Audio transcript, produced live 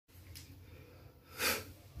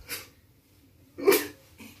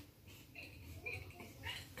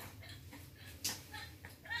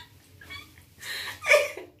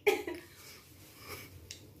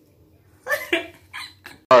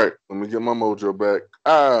get my mojo back.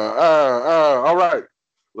 All right.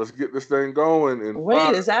 Let's get this thing going. And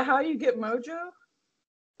wait, is that how you get mojo?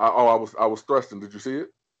 I was thrusting. Did you see it?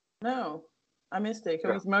 No, I missed it.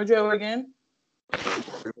 Can we mojo again?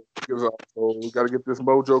 So we got to get this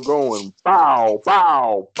mojo going. Bow,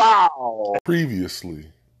 bow, bow.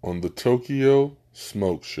 Previously on the Tokyo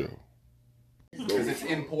Smoke Show. Because it's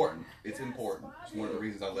important. It's important. It's one of the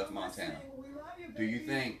reasons I left Montana. Do you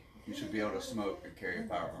think you should be able to smoke and carry a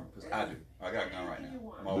firearm? Because I do. I got a gun right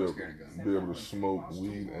now. I'm always carrying a gun. Be able to smoke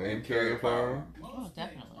weed and carry a firearm? Oh,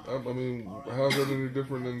 definitely. I mean, how's that any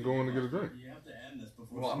different than going to get a drink?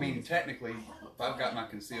 Well, I mean, technically, if I've got my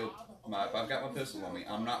if I've got my pistol on me,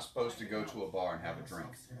 I'm not supposed to go to a bar and have a drink.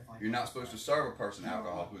 You're not supposed to serve a person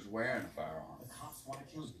alcohol who's wearing a firearm.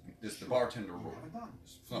 It's the bartender rule.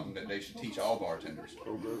 It's something that they should teach all bartenders.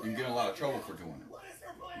 You can get in a lot of trouble for doing it.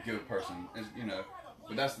 You give a person,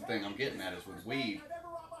 but that's the thing I'm getting at is with weed,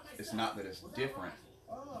 it's not that it's different,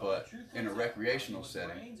 but in a recreational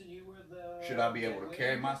setting, should I be able to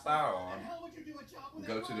carry my firearm,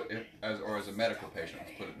 go to as a medical patient,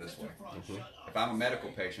 let's put it this way. If I'm a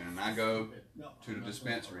medical patient and I go to the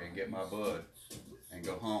dispensary and get my bud and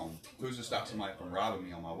go home, who's to stop somebody from robbing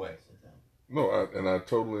me on my way? No, I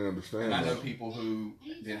totally understand. And I know people who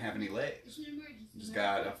didn't have any legs. This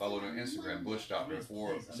guy I followed on Instagram, Bush Doctor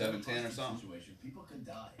 4710 or something.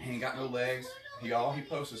 He ain't got no legs. All he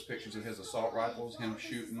posts is pictures of his assault rifles, him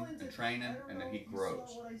shooting and training, and then he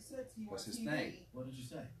grows. What's his thing?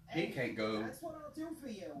 He can't go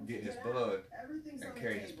get his bud and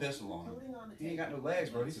carry his pistol on him. He ain't got no legs,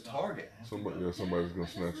 bro. He's a target. Somebody's gonna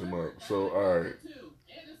snatch him up. So, all right.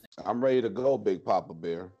 I'm ready to go, Big Papa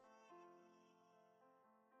Bear.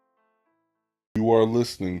 You are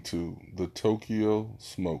listening to the Tokyo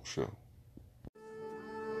Smoke Show.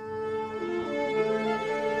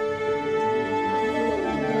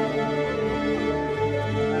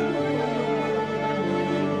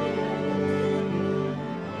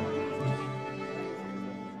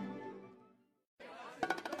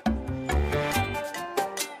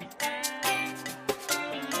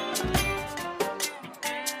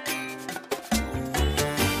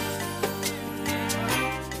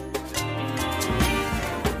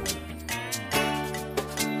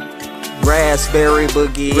 Raspberry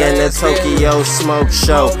Boogie and the Tokyo Smoke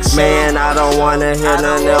Show. Man, I don't wanna hear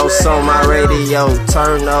nothing else on my radio.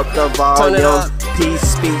 Turn up the volume, peace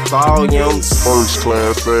speak volumes. First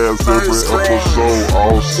class ass every episode,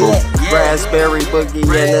 awesome. Raspberry Boogie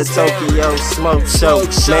and the Tokyo Smoke Show.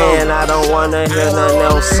 Man, I don't wanna hear nothing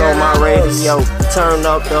else on my radio. Turn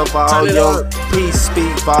up the volume, peace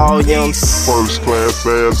speak volumes. First class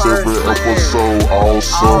ass every episode,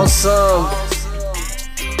 awesome.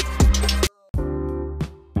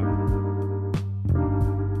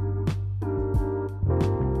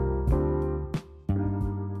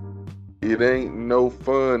 It ain't no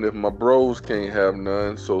fun if my bros can't have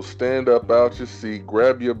none, so stand up out your seat,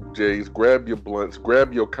 grab your J's, grab your blunts,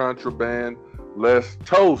 grab your contraband, let's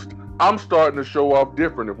toast. I'm starting to show off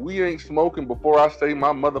different. If we ain't smoking before I say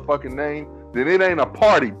my motherfucking name, then it ain't a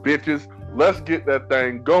party, bitches. Let's get that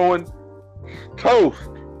thing going. Toast.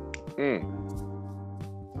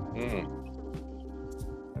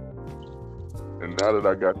 And now that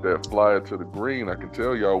I got that flyer to the green, I can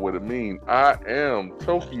tell y'all what it means. I am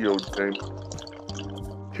Tokyo James,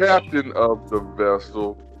 captain of the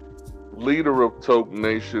vessel, leader of Toke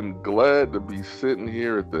Nation, glad to be sitting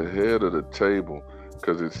here at the head of the table,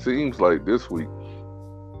 because it seems like this week,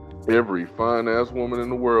 every fine-ass woman in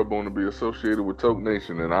the world want to be associated with Toke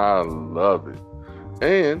Nation, and I love it.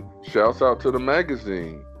 And shouts out to the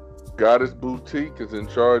magazine. Goddess Boutique is in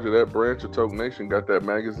charge of that branch of Toke Nation. Got that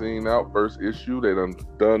magazine out, first issue. They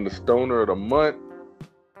done the Stoner of the Month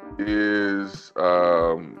is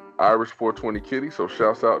Irish 420 Kitty. So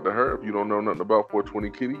shouts out to her. If you don't know nothing about 420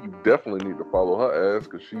 Kitty, you definitely need to follow her ass,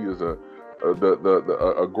 because she is a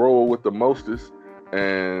grower with the mostest,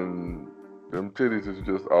 and them titties is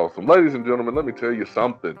just awesome. Ladies and gentlemen, let me tell you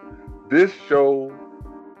something. This show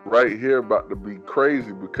right here about to be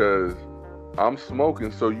crazy, because I'm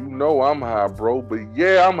smoking, so you know I'm high, bro. But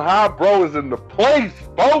yeah, I'm high, bro, is in the place,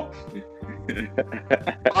 folks.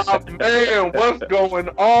 Oh, man, what's going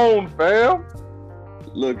on, fam?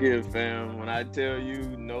 Look here, fam. When I tell you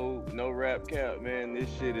no rap cap, man, this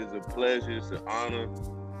shit is a pleasure. It's an honor.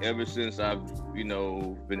 Ever since I've,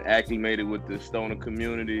 been acclimated with the stoner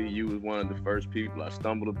community, you was one of the first people I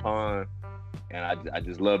stumbled upon. And I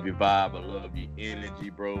just love your vibe. I love your energy,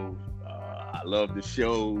 bro. I love the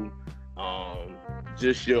show.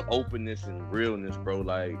 Just your openness and realness, bro.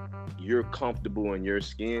 Like, you're comfortable in your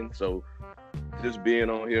skin, so just being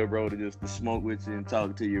on here, bro, to smoke with you and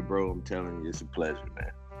talk to you, bro. I'm telling you, it's a pleasure,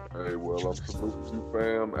 man. Hey, well, I'm saluting you,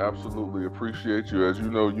 fam. Absolutely appreciate you. As you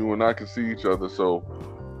know, you and I can see each other, so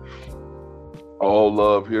all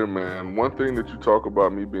love here, man. One thing that you talk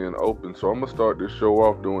about me being open, so I'm gonna start this show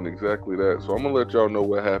off doing exactly that. So I'm gonna let y'all know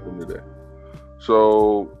what happened today.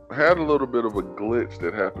 So had a little bit of a glitch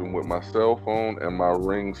that happened with my cell phone and my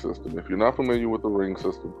Ring system. If you're not familiar with the Ring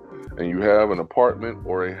system and you have an apartment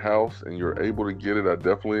or a house and you're able to get it, I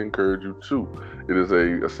definitely encourage you to. It is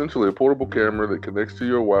essentially a portable camera that connects to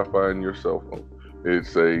your Wi-Fi and your cell phone.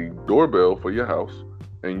 It's a doorbell for your house,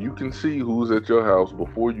 and you can see who's at your house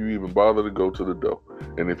before you even bother to go to the door.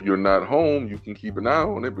 And if you're not home, you can keep an eye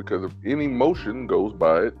on it, because if any motion goes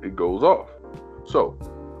by it, it goes off. So,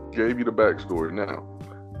 gave you the backstory. Now,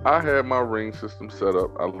 I had my Ring system set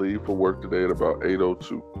up. I leave for work today at about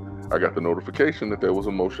 8:02. I got the notification that there was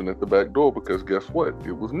a motion at the back door, because guess what?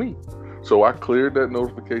 It was me. So I cleared that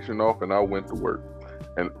notification off and I went to work.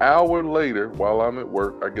 An hour later, while I'm at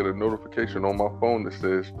work, I get a notification on my phone that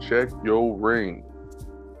says, check your Ring.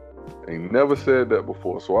 Ain't never said that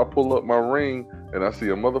before. So I pull up my Ring and I see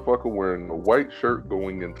a motherfucker wearing a white shirt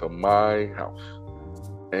going into my house.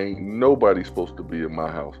 Ain't nobody supposed to be in my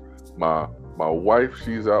house. My wife,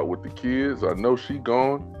 she's out with the kids. I know she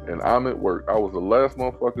gone, and I'm at work. I was the last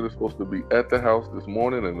motherfucker that's supposed to be at the house this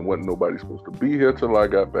morning, and wasn't nobody supposed to be here till I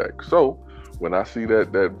got back. So when I see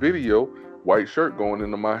that video, white shirt going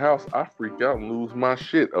into my house, I freak out and lose my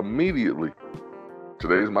shit immediately.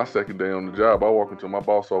 Today's my second day on the job. I walk into my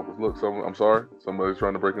boss office. Look, I'm sorry, somebody's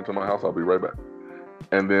trying to break into my house. I'll be right back.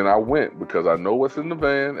 And then I went, because I know what's in the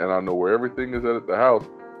van and I know where everything is at the house.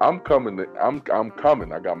 I'm coming.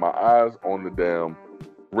 I got my eyes on the damn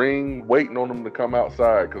Ring, waiting on them to come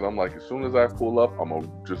outside, because I'm like, as soon as I pull up, I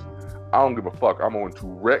don't give a fuck. I'm going to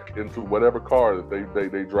wreck into whatever car that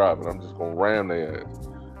they drive, and I'm just going to ram their ass.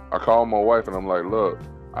 I call my wife and I'm like, look,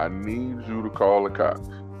 I need you to call the cops.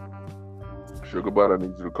 Sugar butt, I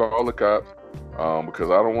need you to call the cops, because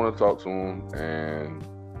I don't want to talk to them, and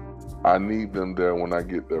I need them there when I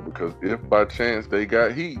get there, because if by chance they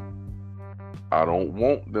got heat, I don't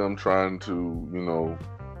want them trying to,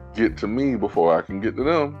 get to me before I can get to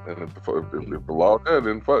them. And if the law there,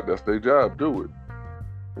 then fuck, that's their job. Do it.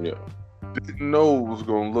 Yeah. Didn't know it was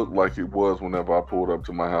going to look like it was whenever I pulled up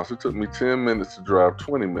to my house. It took me 10 minutes to drive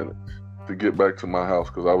 20 minutes to get back to my house,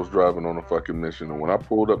 because I was driving on a fucking mission. And when I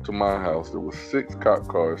pulled up to my house, there was 6 cop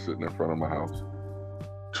cars sitting in front of my house.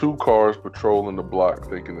 2 cars patrolling the block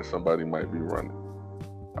thinking that somebody might be running.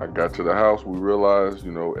 I got to the house, we realized,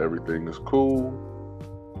 everything is cool.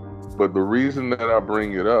 But the reason that I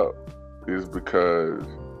bring it up is because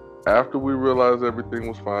after we realized everything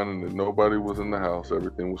was fine and that nobody was in the house,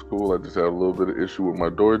 everything was cool, I just had a little bit of issue with my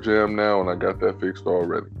door jamb now, and I got that fixed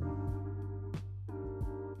already.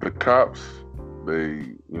 The cops,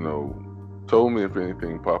 they, told me if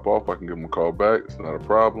anything pop off, I can give them a call back. It's not a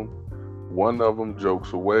problem. One of them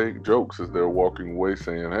jokes as they're walking away,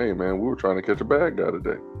 saying, hey man, we were trying to catch a bad guy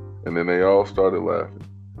today. And then they all started laughing.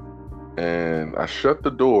 And I shut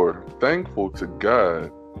the door, thankful to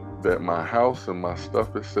God that my house and my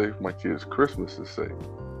stuff is safe, my kids' Christmas is safe.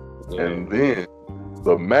 Yeah. And then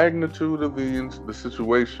the magnitude of the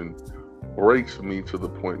situation breaks me to the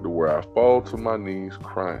point to where I fall to my knees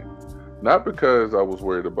crying. Not because I was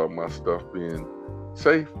worried about my stuff being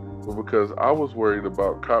safe, but because I was worried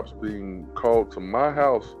about cops being called to my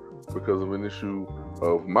house because of an issue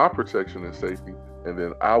of my protection and safety, and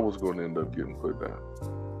then I was going to end up getting put down.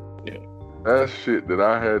 Yeah. That's shit that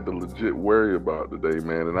I had to legit worry about today,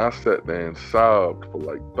 man. And I sat there and sobbed for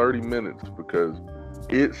like 30 minutes, because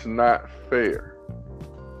it's not fair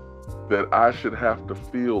that I should have to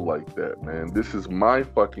feel like that, man. This is my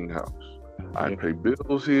fucking house. I pay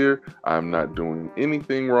bills here. I'm not doing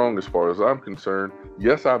anything wrong as far as I'm concerned.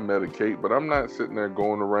 Yes, I medicate, but I'm not sitting there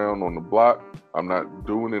going around on the block. I'm not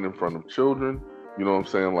doing it in front of children. You know what I'm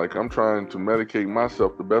saying? Like, I'm trying to medicate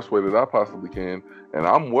myself the best way that I possibly can. And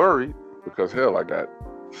I'm worried because, hell, I got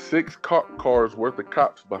 6 cop cars worth of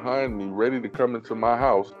cops behind me ready to come into my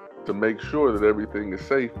house to make sure that everything is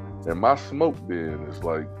safe. And my smoke bin is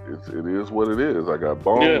like, it is what it is. I got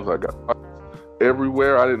bombs. Yeah. I got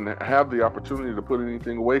everywhere. I didn't have the opportunity to put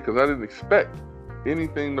anything away because I didn't expect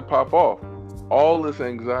anything to pop off. All this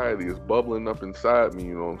anxiety is bubbling up inside me,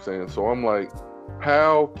 you know what I'm saying? So I'm like,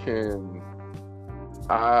 how can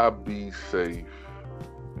I be safe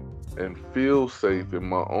and feel safe in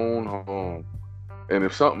my own home? And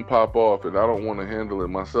if something pop off and I don't want to handle it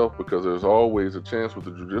myself, because there's always a chance with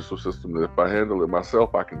the judicial system that if I handle it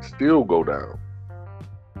myself, I can still go down.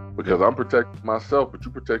 Because I'm protecting myself, but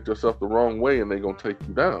you protect yourself the wrong way and they're going to take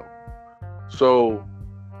you down. So,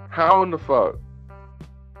 how in the fuck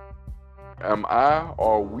am I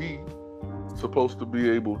or we supposed to be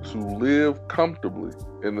able to live comfortably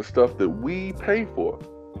in the stuff that we pay for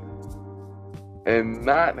and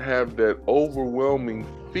not have that overwhelming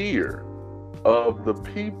fear of the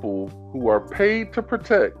people who are paid to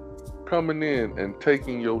protect coming in and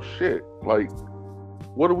taking your shit? Like,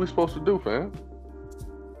 what are we supposed to do, fam?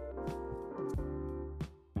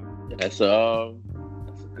 That's a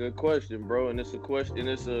good question, bro. And it's a question.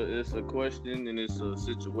 It's a question, and it's a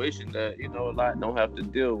situation that a lot don't have to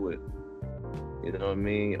deal with. You know what I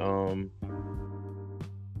mean?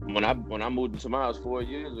 When I moved into my house 4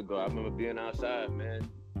 years ago, I remember being outside, man.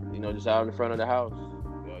 Just out in front of the house.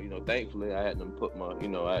 Thankfully I hadn't put my,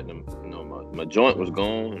 my joint was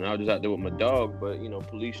gone, and I was just out there with my dog. But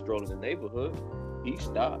police strolling the neighborhood, he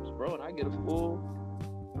stops, bro, and I get a full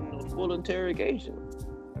interrogation.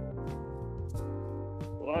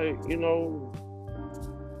 Like,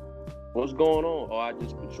 what's going on? Oh, I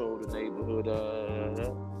just patrol the neighborhood.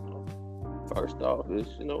 First off,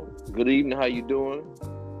 it's good evening, how you doing?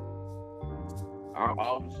 I'm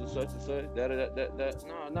officer such and such. That.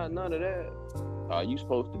 No, none of that. You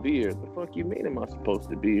supposed to be here? The fuck you mean? Am I supposed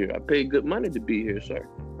to be here? I paid good money to be here, sir.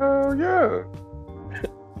 Hell yeah.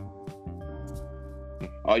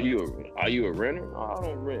 Are you a renter? No, I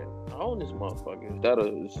don't rent. I own this motherfucker. Is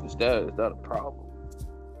that a problem?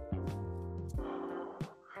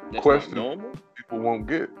 That's Questions not normal? people won't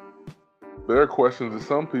get. There are questions that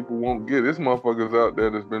some people won't get. There's motherfuckers out there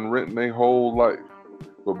that's been renting their whole life,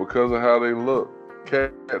 but because of how they look,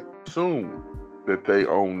 cats assume that they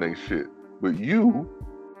own their shit. But you,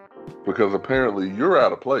 because apparently you're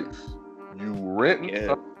out of place, you renting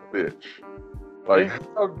some bitch. Like,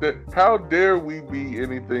 how dare we be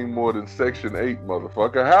anything more than Section 8,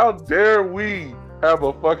 motherfucker? How dare we have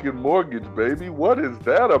a fucking mortgage, baby? What is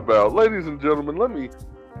that about? Ladies and gentlemen, let me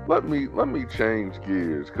change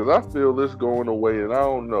gears, because I feel this going away, and I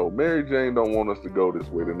don't know. Mary Jane don't want us to go this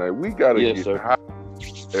way tonight. We gotta get high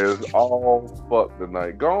as all fuck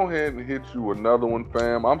tonight. Go ahead and hit you another one,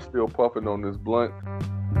 fam. I'm still puffing on this blunt.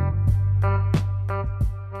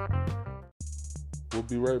 We'll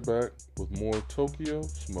be right back with more Tokyo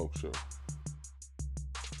Smoke Show.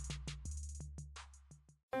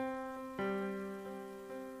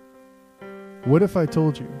 What if I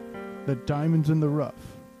told you that diamonds in the rough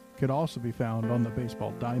could also be found on the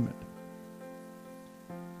baseball diamond?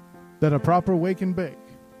 That a proper wake and bake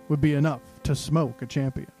would be enough to smoke a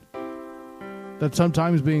champion? That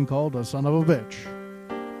sometimes being called a son of a bitch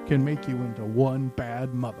can make you into one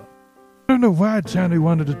bad mother? I don't know why Johnny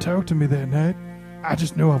wanted to talk to me that night. I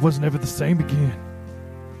just knew I wasn't ever the same again.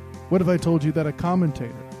 What if I told you that a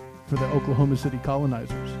commentator for the Oklahoma City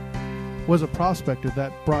Colonizers was a prospector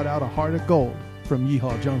that brought out a heart of gold from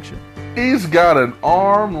Yeehaw Junction? He's got an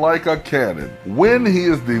arm like a cannon. When he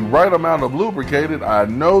is the right amount of lubricated, I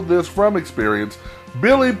know this from experience,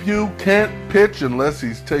 Billy Pugh can't pitch unless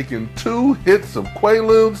he's taken 2 hits of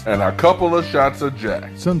Quaaludes and a couple of shots of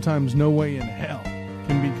Jack. Sometimes no way in hell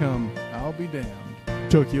can become I'll be damned.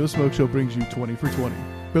 Tokyo Smoke Show brings you 20 for 20.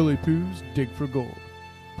 Billy Pooh's Dig for Gold.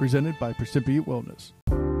 Presented by Percipient Wellness.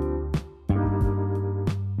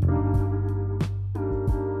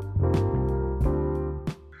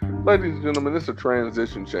 Ladies and gentlemen, it's a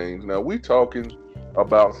transition change. Now, we talking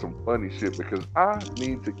about some funny shit because I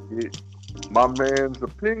need to get my man's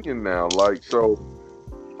opinion now. Like, so,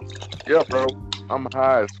 yeah, bro, I'm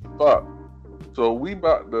high as fuck. So we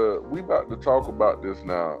about to talk about this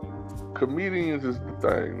now. Comedians is the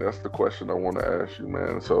thing. That's the question I want to ask you,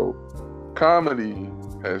 man. So, comedy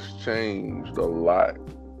has changed a lot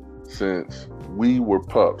since we were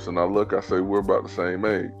pups. And I say we're about the same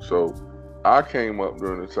age. So, I came up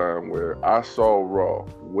during the time where I saw Raw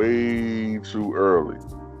way too early.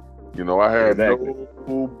 I had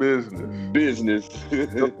no business.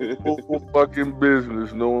 No fucking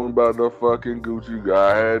business knowing about the fucking Gucci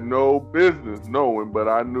guy. I had no business knowing, but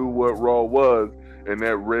I knew what Raw was in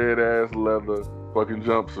that red ass leather fucking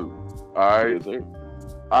jumpsuit. Alright? Yes,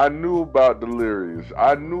 I knew about Delirious.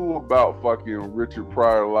 I knew about fucking Richard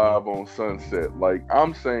Pryor live on Sunset. Like,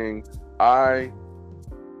 I'm saying, I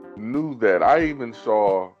knew that. I even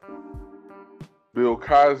saw Bill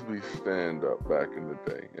Cosby stand up back in the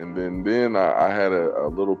day. And then I had a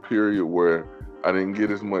little period where I didn't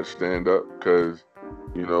get as much stand up because,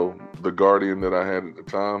 the guardian that I had at the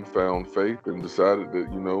time found faith and decided that,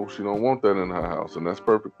 she don't want that in her house. And that's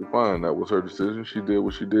perfectly fine. That was her decision. She did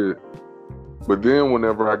what she did. But then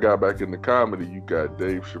whenever I got back into comedy, you got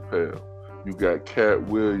Dave Chappelle. You got Cat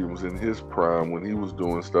Williams in his prime when he was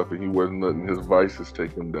doing stuff and he wasn't letting his vices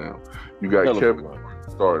take him down. You got Kevin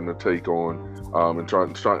starting to take on and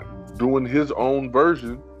trying doing his own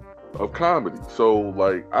version of comedy. So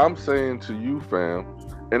like I'm saying to you, fam,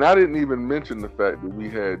 and I didn't even mention the fact that we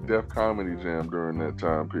had Def Comedy Jam during that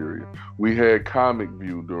time period. We had Comic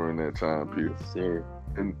View during that time period. Sir.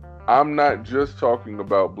 And I'm not just talking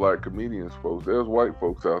about black comedians, folks. There's white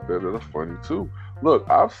folks out there that are funny too. Look,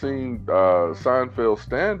 I've seen Seinfeld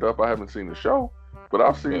stand up. I haven't seen the show, but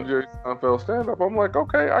I've seen Jerry Seinfeld stand up. I'm like,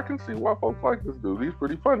 okay, I can see why folks like this dude. He's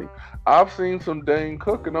pretty funny. I've seen some Dane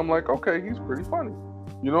Cook, and I'm like, okay, he's pretty funny.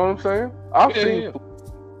 You know what I'm saying? I've seen,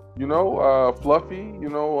 you know, Fluffy, you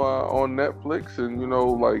know, on Netflix, and you know,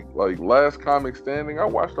 like Last Comic Standing. I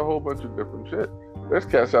watched a whole bunch of different shit. There's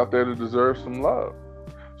cats out there that deserve some love.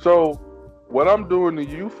 So what I'm doing to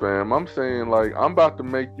you, fam, I'm saying like I'm about to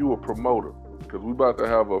make you a promoter because we about to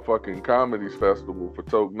have a fucking comedies festival for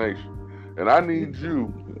Toke Nation, and I need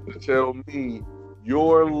you to tell me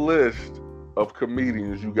your list of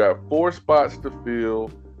comedians. You got 4 spots to fill,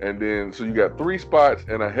 and then so you got 3 spots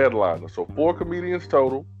and a headliner. So 4 comedians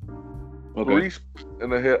total. 3 spots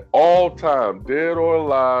and a head all time, dead or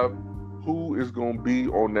alive. Who is gonna be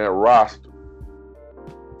on that roster?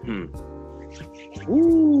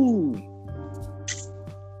 Ooh.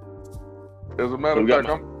 As a matter of fact,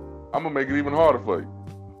 I'm gonna make it even harder for you.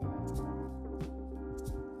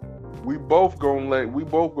 We both gonna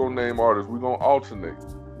name artists. We gonna alternate.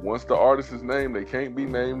 Once the artist is named, they can't be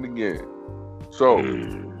named again. So,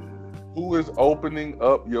 who is opening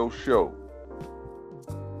up your show?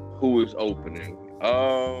 Who is opening?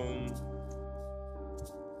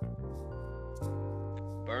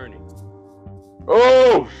 Bernie.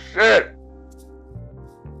 Oh shit!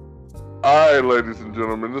 All right, ladies and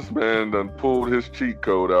gentlemen, this man done pulled his cheat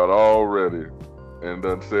code out already and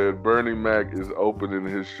done said Bernie Mac is opening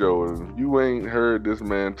his show. And if you ain't heard this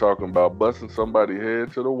man talking about busting somebody's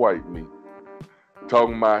head to the white meat,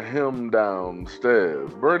 talking about him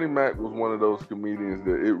downstairs. Bernie Mac was one of those comedians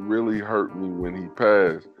that it really hurt me when he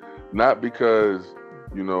passed. Not because,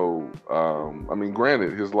 you know, I mean,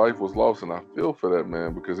 granted, his life was lost, and I feel for that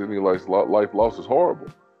man because any life lost is horrible.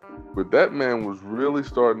 But that man was really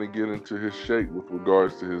starting to get into his shape with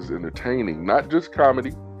regards to his entertaining, not just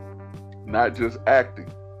comedy, not just acting.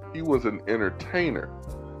 He was an entertainer.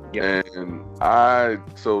 Yeah. And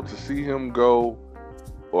so to see him go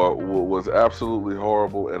was absolutely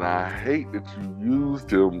horrible. And I hate that you used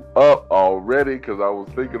him up already because I was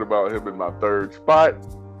thinking about him in my 3rd spot.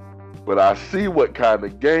 But I see what kind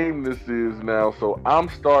of game this is now. So I'm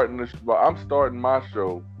starting my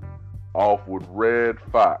show off with Red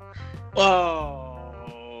Fox. Oh,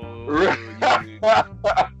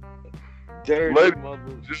 dirty mother.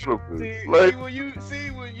 When you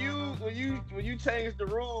change the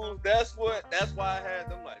rules, that's why I had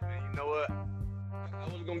them like, man, you know what? I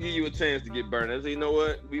was gonna give you a chance to get Bernie. I said, you know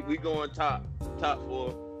what? We going top 4. I'm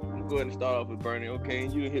gonna go ahead and start off with Bernie. Okay,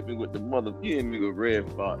 and you hit me with you hit me with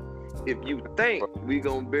Red Fox. If you think we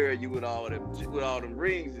gonna bury you with all them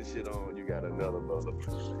rings and shit on, you got another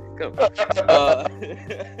motherfucker. Come on.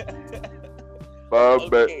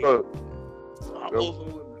 Okay. So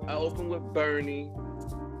I open with Bernie.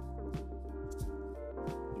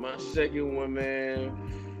 My second one, man.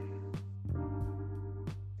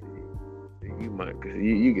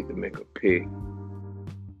 You get to make a pick.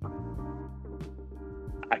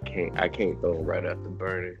 I can't throw him right after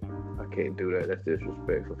Bernie. I can't do that. That's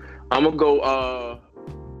disrespectful. I'm gonna go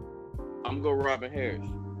Robin Harris.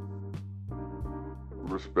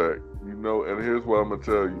 Respect. You know, and here's what I'm gonna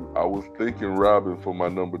tell you. I was thinking Robin for my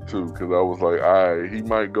number 2 because I was like, all right, he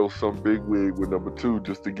might go some big wig with number 2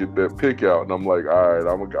 just to get that pick out. And I'm like, all right,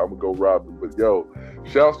 I'm gonna go Robin. But yo,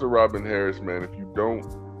 shouts to Robin Harris, man. If you don't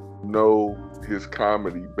know his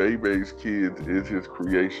comedy, Bebe's Kids is his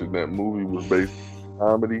creation. That movie was based on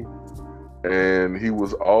comedy. And he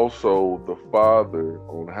was also the father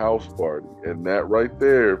on House Party. And that right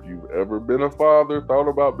there, if you've ever been a father, thought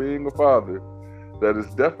about being a father, that is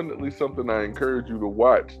definitely something I encourage you to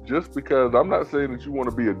watch. Just because I'm not saying that you want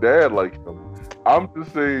to be a dad like him. I'm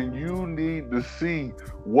just saying you need to see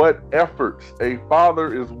what efforts a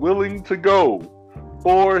father is willing to go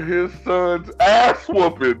for his son's ass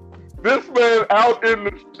whooping. This man out in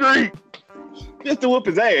the street. Just to whoop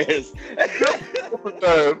his ass.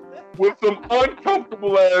 With some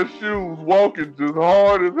uncomfortable ass shoes, walking just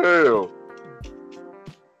hard as hell.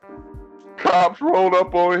 Cops rolled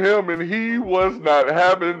up on him, and he was not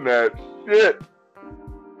having that shit.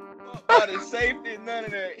 Not the safety, none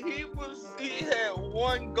of that. He had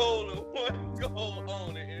one goal and one goal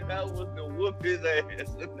on it, and that I was to whoop his ass,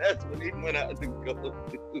 and that's when he went out to go.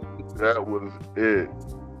 That was it.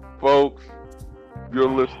 Folks, you're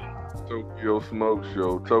listening to Tokyo Smoke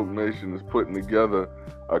Show. Toke Nation is putting together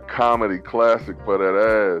a comedy classic for that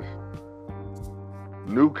ass.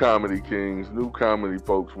 New Comedy Kings, New Comedy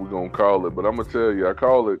Folks, we're going to call it. But I'm going to tell you, I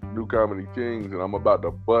call it New Comedy Kings, and I'm about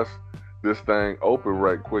to bust this thing open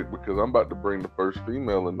right quick because I'm about to bring the first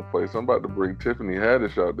female into place. I'm about to bring Tiffany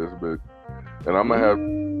Haddish out this bitch. And I'm going to have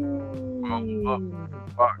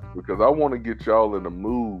Fox because I want to get y'all in the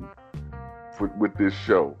mood with this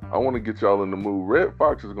show. I want to get y'all in the mood. Red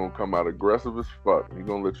Fox is going to come out aggressive as fuck. He's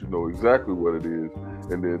going to let you know exactly what it is.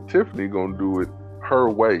 And then Tiffany going to do it her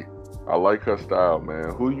way. I like her style,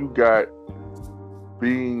 man. Who you got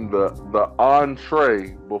being the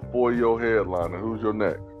entree before your headliner? Who's your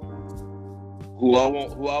next? Who I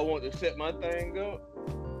want to set my thing up?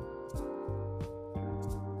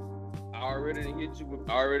 I already done hit you with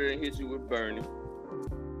Bernie.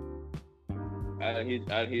 I done hit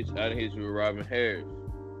you with Robin Harris.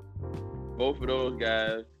 Both of those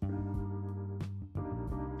guys,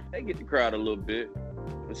 they get the crowd a little bit.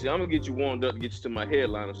 But see, I'm gonna get you warmed up to get you to my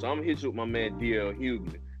headliner. So I'm gonna hit you with my man DL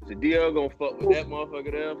Hughley. So DL gonna fuck with that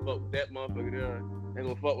motherfucker there, fuck with that motherfucker there. They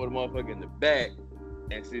gonna fuck with a motherfucker in the back.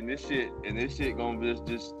 And see this shit gonna be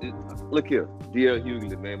just look here, DL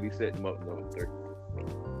Hughley, man. We set him up number 3.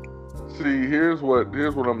 See, here's what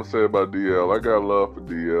I'm gonna say about DL. I got love for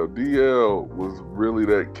DL. DL was really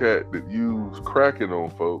that cat that used cracking on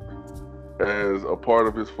folks as a part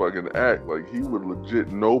of his fucking act. Like he would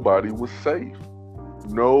legit. Nobody was safe.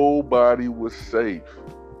 Nobody was safe.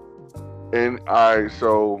 And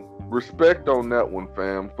so respect on that one,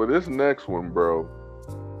 fam. For this next one, bro.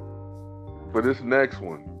 For this next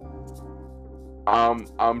one,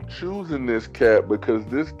 I'm choosing this cat because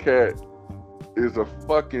this cat is a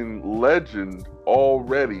fucking legend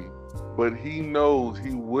already, but he knows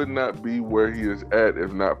he would not be where he is at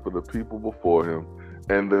if not for the people before him.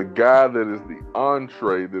 And the guy that is the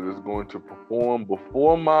entree that is going to perform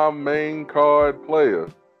before my main card player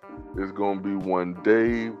is going to be one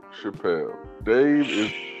Dave Chappelle. Dave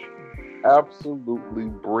is absolutely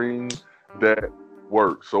bring that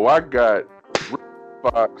work. So I got Rick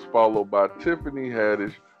Fox followed by Tiffany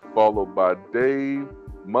Haddish followed by Dave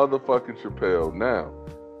motherfucking Chappelle. Now,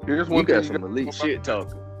 here's one thing. You got some elite shit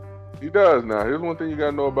talking. He does now. Here's one thing you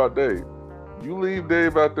gotta know about Dave. You leave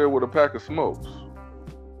Dave out there with a pack of smokes,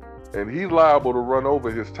 and he's liable to run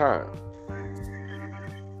over his time.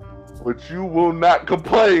 But you will not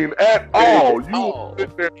complain at all. You will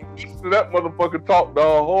sit there and listen to that motherfucker talk the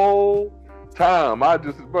whole time.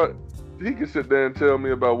 But he can sit there and tell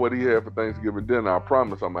me about what he had for Thanksgiving dinner. I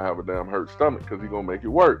promise I'm gonna have a damn hurt stomach because he's gonna make it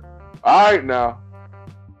work. All right, now,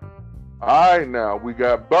 we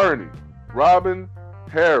got Bernie, Robin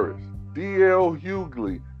Harris, DL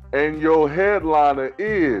Hughley, and your headliner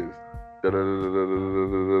is. This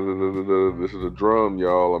is a drum,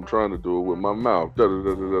 y'all. I'm trying to do it with my mouth. Go ahead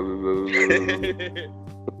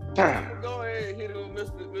and hit him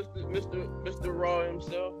with Mr. Raw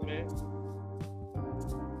himself, man.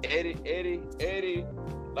 Eddie,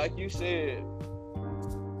 like you said,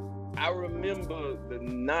 I remember the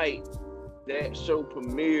night that show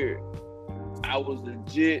premiered. I was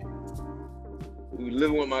legit. We were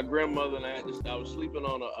living with my grandmother, and I was sleeping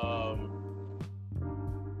on the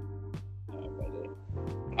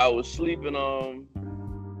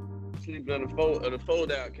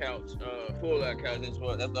fold-out couch.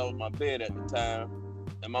 That was my bed at the time,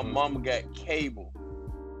 and my mama got cable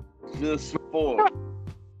just for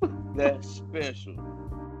that special.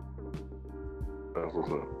 That's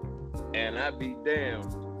what's up. And I be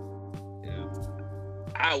damned. Yeah,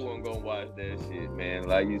 I wasn't gonna watch that shit, man.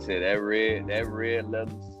 Like you said, that red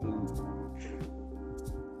leather suit,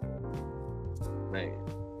 man.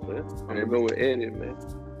 But I'm gonna go with Eddie, man.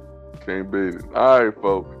 Can't beat it. All right,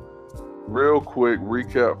 folks. Real quick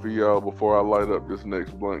recap for y'all before I light up this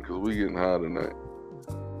next blunt because we getting high tonight.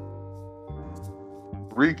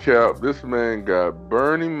 Recap: this man got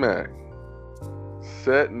Bernie Mac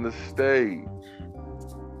setting the stage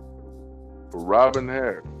for Robin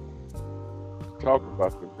Harris. Talk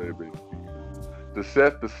about them, baby. To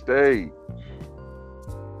set the stage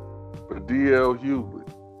for DL Hughley.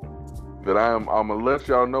 That I'm gonna let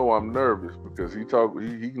y'all know I'm nervous because he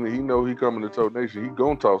know he coming to Tote Nation. He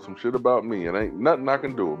gonna talk some shit about me and ain't nothing I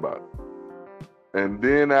can do about it. And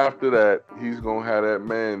then after that, he's gonna have that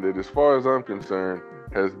man that, as far as I'm concerned,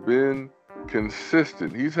 has been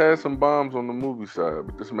consistent. He's had some bombs on the movie side,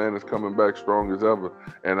 but this man is coming back strong as ever.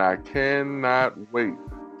 And I cannot wait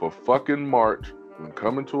for fucking March when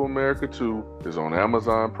Coming to America 2 is on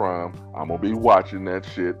Amazon Prime, I'm going to be watching that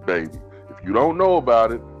shit, baby. If you don't know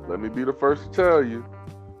about it, let me be the first to tell you.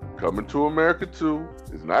 Coming to America 2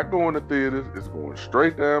 is not going to theaters. It's going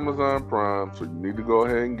straight to Amazon Prime. So you need to go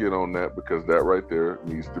ahead and get on that because that right there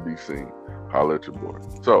needs to be seen. Holla at your boy.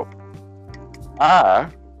 So, I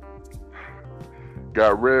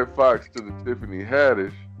got Red Fox to the Tiffany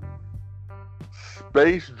Haddish.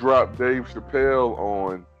 Space dropped Dave Chappelle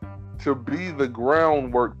on to be the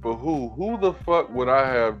groundwork for who? Who the fuck would I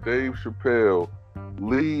have Dave Chappelle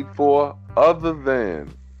lead for other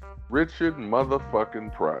than Richard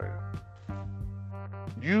motherfucking Pryor?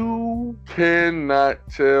 You cannot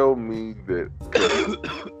tell me that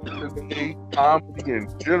today, comedy in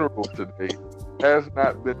general today has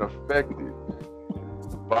not been affected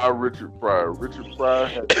by Richard Pryor. Richard Pryor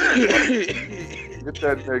has get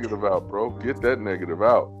that negative out, bro. Get that negative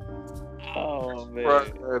out. Oh man,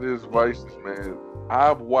 Pryor had his vices, man.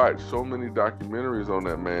 I've watched so many documentaries on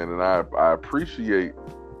that man, and I appreciate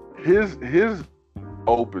his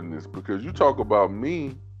openness, because you talk about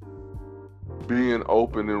me being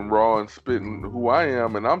open and raw and spitting who I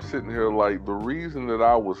am, and I'm sitting here like the reason that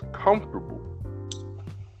I was comfortable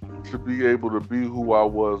to be able to be who I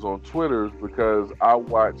was on Twitter is because I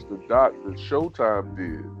watched the doc that Showtime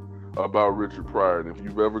did about Richard Pryor. And if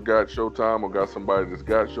you've ever got Showtime or got somebody that's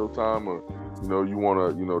got Showtime, or you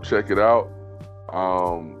want to check it out,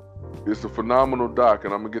 it's a phenomenal doc,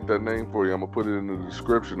 and I'm gonna get that name for you. I'm gonna put it in the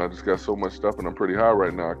description. I just got so much stuff and I'm pretty high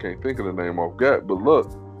right now, I can't think of the name off gut. But look,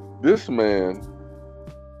 this man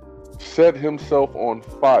set himself on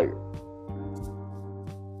fire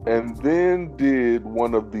and then did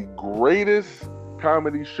one of the greatest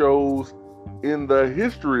comedy shows in the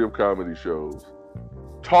history of comedy shows,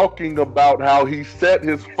 talking about how he set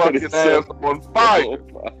his fucking ass on fire.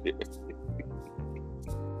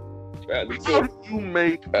 How do you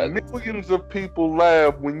make millions of people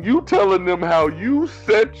laugh when you telling them how you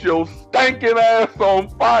set your stinking ass on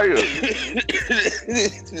fire?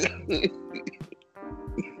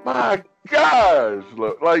 My gosh,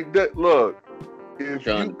 look like that. Look, if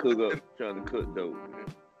trying to cook dope,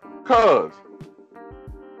 cuz,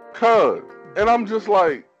 and I'm just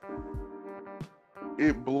like,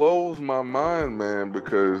 it blows my mind, man,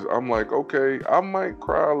 because I'm like, okay, I might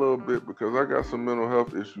cry a little bit because I got some mental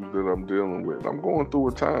health issues that I'm dealing with. I'm going through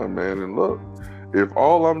a time, man, and look, if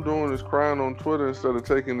all I'm doing is crying on Twitter instead of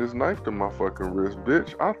taking this knife to my fucking wrist,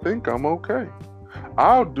 bitch, I think I'm okay.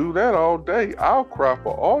 I'll do that all day. I'll cry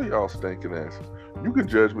for all y'all stinking asses. You can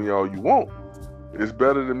judge me all you want. It's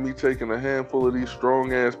better than me taking a handful of these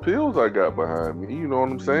strong ass pills I got behind me. You know what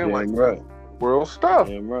I'm saying? Damn like right. World stuff.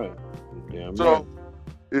 Damn right. Damn so, right.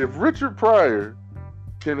 if Richard Pryor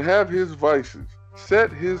can have his vices,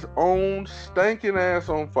 set his own stinking ass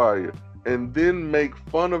on fire, and then make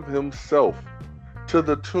fun of himself to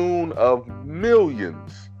the tune of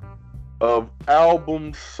millions of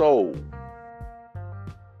albums sold,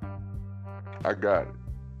 I got it.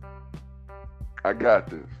 I got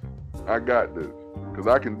this. Because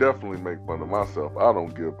I can definitely make fun of myself. I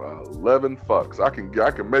don't give 11 fucks. I can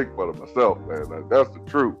make fun of myself, man. That's the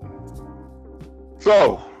truth.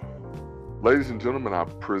 So, ladies and gentlemen, I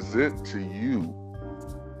present to you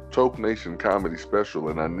Toke Nation Comedy Special,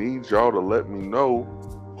 and I need y'all to let me know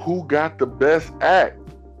who got the best act.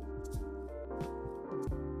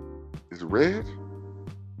 Is it Reg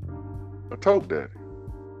or Toke Daddy?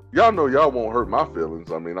 Y'all know y'all won't hurt my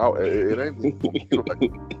feelings. I mean, it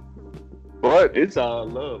ain't. But it's all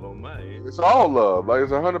love on my end. It's all love. Like,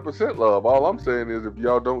 it's 100% love. All I'm saying is, if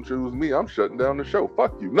y'all don't choose me, I'm shutting down the show.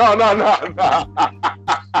 Fuck you. No.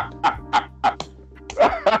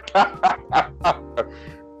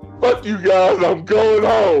 Fuck you guys. I'm going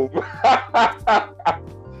home.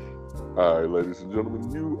 All right, ladies and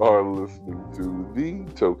gentlemen, you are listening to the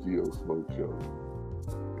Tokyo Smoke Show.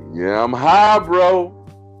 Yeah, I'm high, bro.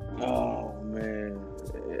 Oh man.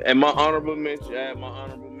 And my honorable mention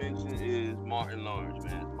is Martin Lawrence,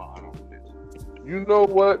 man. It's my honorable mention. You know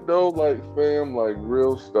what though, like fam, like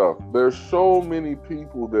real stuff. There's so many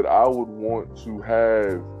people that I would want to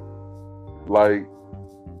have like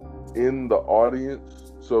in the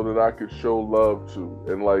audience so that I could show love to.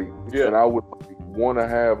 And like and I would want to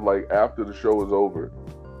have like after the show is over,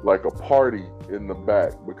 like a party in the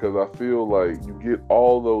back, because I feel like you get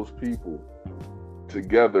all those people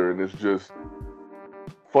together and it's just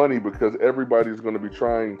funny because everybody's going to be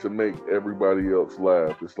trying to make everybody else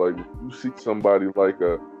laugh. It's like if you see somebody like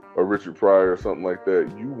a Richard Pryor or something like that,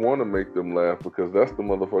 you want to make them laugh because that's the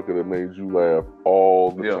motherfucker that made you laugh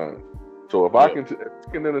all the time. So if I can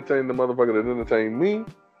entertain the motherfucker that entertained me,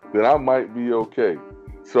 then I might be okay.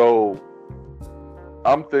 So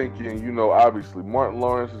I'm thinking, obviously Martin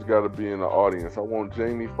Lawrence has got to be in the audience. I want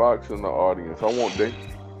Jamie Foxx in the audience. I want Dave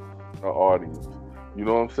in the audience. You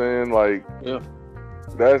know what I'm saying? Like, Yeah.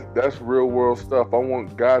 That's real world stuff. I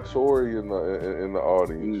want Guy Tori in the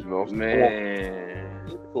audience. You know what I'm saying?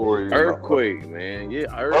 Man. Tori Earthquake, man. Yeah,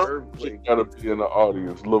 Earthquake. Got to be in the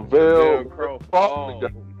audience. Lavelle Crawford got to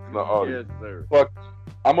be in the audience. Yes, sir. Fuck,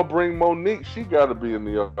 I'm gonna bring Monique. She got to be in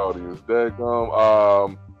the audience.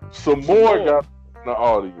 Daggum. Some more got to be in the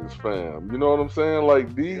audience, fam. You know what I'm saying?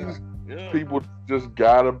 Like these people just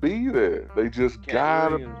gotta be there. They just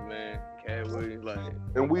gotta. Williams, man. Cat Williams, like.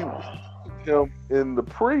 And we him in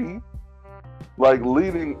the like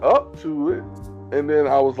leading up to it, and then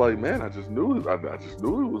I was like, man, I just knew it. I just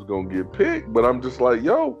knew it was gonna get picked. But I'm just like,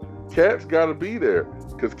 yo, Cat's got to be there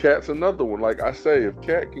because Cat's another one. Like I say, if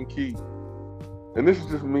Cat can keep, and this is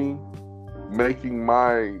just me making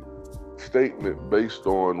my statement based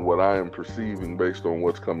on what I am perceiving, based on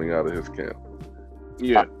what's coming out of his camp.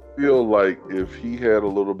 Yeah, I feel like if he had a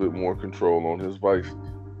little bit more control on his vices,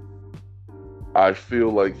 I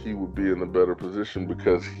feel like he would be in a better position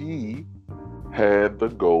because he had the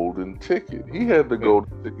golden ticket. He had the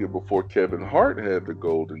golden ticket before Kevin Hart had the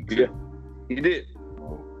golden ticket. Yeah, he did.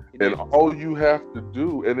 And all you have to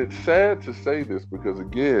do, and it's sad to say this because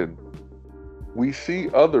again, we see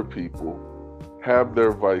other people have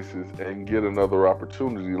their vices and get another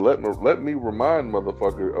opportunity. Let me remind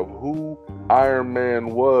motherfucker of who Iron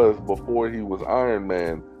Man was before he was Iron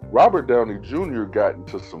Man. Robert Downey Jr. got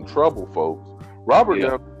into some trouble, folks. Robert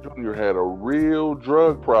Downey Jr. had a real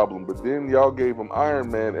drug problem, but then y'all gave him Iron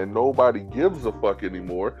Man and nobody gives a fuck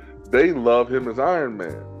anymore. They love him as Iron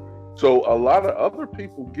Man. So a lot of other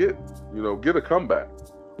people get a comeback.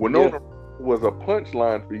 Winona was a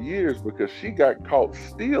punchline for years because she got caught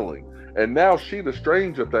stealing, and now she the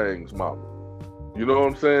Stranger Things mama. You know what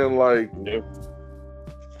I'm saying? Like,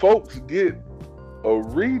 folks get a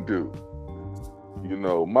redo.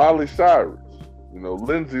 Miley Cyrus,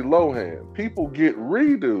 Lindsay Lohan. People get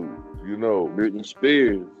redos. Britney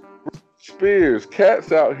Spears.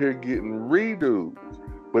 Cats out here getting redos.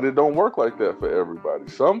 But it don't work like that for everybody.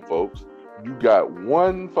 Some folks, you got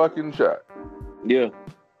one fucking shot. Yeah.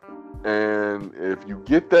 And if you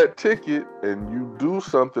get that ticket and you do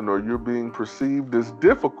something or you're being perceived as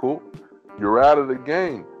difficult, you're out of the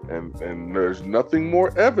game. And there's nothing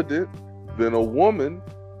more evident than a woman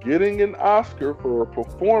getting an Oscar for a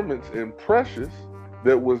performance in Precious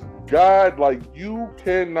that was God, like, you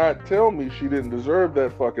cannot tell me she didn't deserve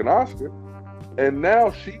that fucking Oscar. And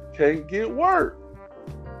now she can't get work.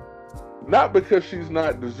 Not because she's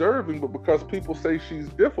not deserving, but because people say she's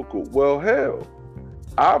difficult. Well, hell,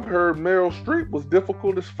 I've heard Meryl Streep was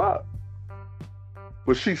difficult as fuck,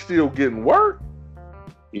 but she's still getting work.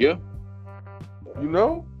 Yeah.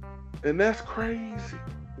 And that's crazy.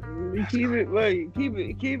 You keep it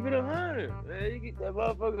 100, man. You get that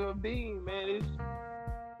motherfucker a bean, man.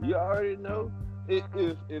 You already know if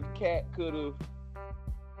Cat could have,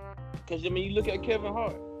 because you look at Kevin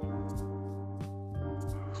Hart.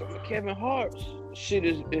 So Kevin Hart's shit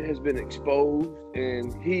has been exposed,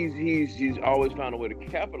 and he's always found a way to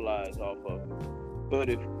capitalize off of it. But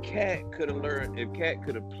if Cat could have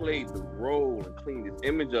played the role and cleaned his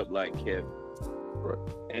image up like Kevin, right,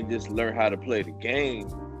 and just learn how to play the game,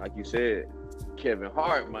 like you said, Kevin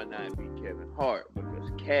Hart might not be Kevin Hart because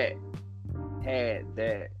Cat had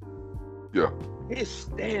that. Yeah. His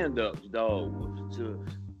stand-ups, dog, was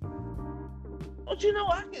just, don't you know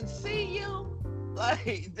I can see you?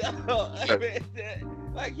 Like, dog,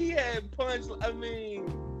 like he had punch.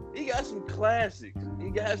 He got some classics.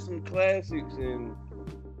 And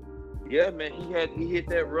yeah, man, he hit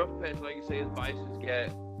that rough patch, like you say. His vices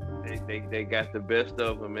they got the best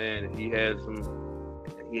of him, man. And he had some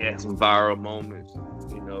viral moments,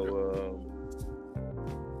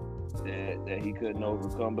 that he couldn't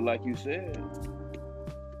overcome. But like you said,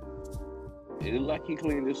 it looked like he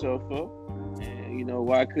cleaned himself up. And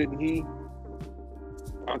why couldn't he?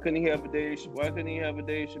 Why couldn't he have a Dave Chappelle? Why couldn't he have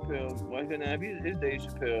his Dave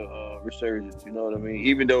Chappelle resurgence? You know what I mean?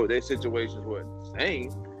 Even though their situations weren't the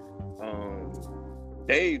same,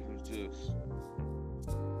 Dave was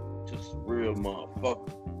just real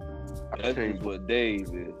motherfucker. That's just what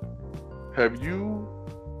Dave is. Have you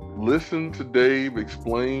listened to Dave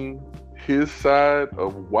explain his side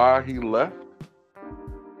of why he left?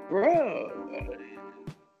 Bro,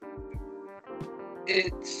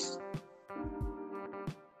 it's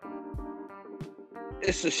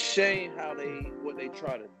a shame what they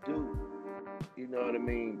try to do. You know what I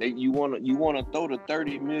mean? You want to throw the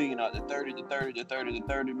 30 million out, the 30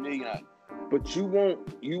 million out, but you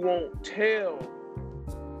won't tell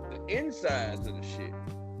the insides of the shit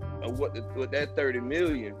of what that 30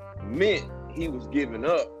 million meant he was giving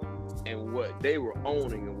up, and what they were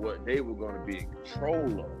owning and what they were going to be in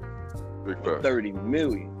control of. Big For fact. 30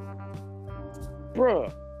 million.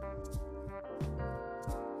 Bruh.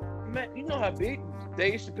 Man, you know how big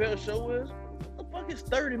Dave Chappelle's show is? What the fuck is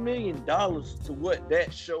 $30 million to what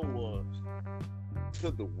that show was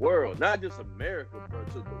to the world? Not just America, bro,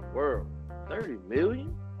 to the world. 30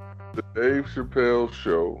 million? The Dave Chappelle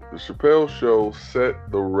show. The Chappelle show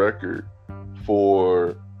set the record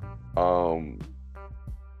for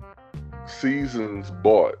seasons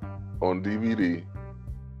bought on DVD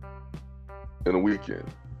in a weekend.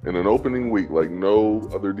 In an opening week, like no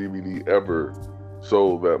other DVD ever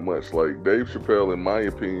sold that much. Like Dave Chappelle, in my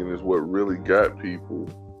opinion, is what really got people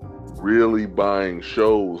really buying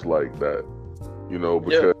shows like that. You know,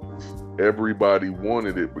 because everybody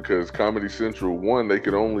wanted it, because Comedy Central, one, they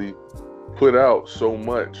could only put out so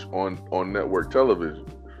much on network television.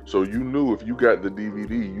 So you knew if you got the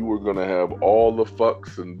DVD, you were gonna have all the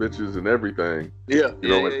fucks and bitches and everything.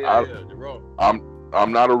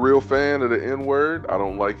 I'm not a real fan of the N-word. I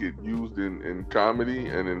don't like it used in comedy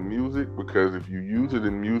and in music, because if you use it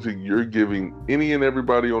in music, you're giving any and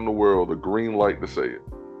everybody on the world a green light to say it.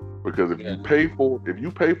 Because if you pay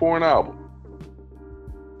for an album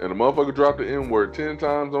and a motherfucker dropped the N-word 10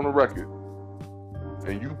 times on a record,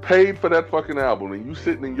 and you paid for that fucking album, and you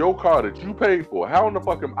sitting in your car that you paid for, how in the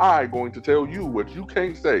fuck am I going to tell you what you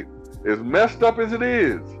can't say? As messed up as it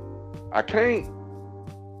is, I can't.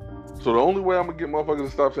 So the only way I'm gonna get motherfuckers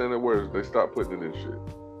to stop saying that word is they stop putting it in shit.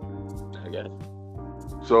 I guess.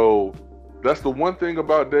 So that's the one thing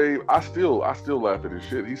about Dave. I still laugh at his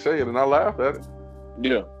shit. He say it and I laugh at it.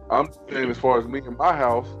 Yeah. I'm saying, as far as me in my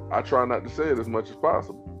house, I try not to say it as much as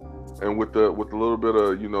possible. And with the little bit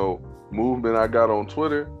of, you know, movement I got on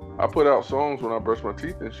Twitter, I put out songs when I brush my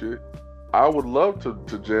teeth and shit. I would love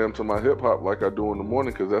to jam to my hip hop like I do in the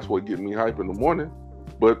morning, because that's what get me hype in the morning.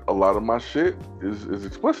 But a lot of my shit is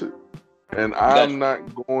explicit. And I'm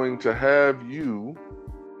not going to have you,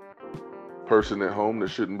 person at home that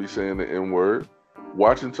shouldn't be saying the N-word,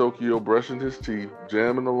 watching Tokyo brushing his teeth,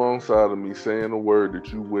 jamming alongside of me, saying a word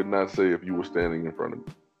that you would not say if you were standing in front of me.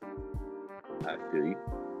 I feel you.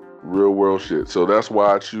 Real world shit. So that's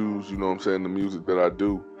why I choose, you know what I'm saying, the music that I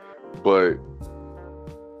do. But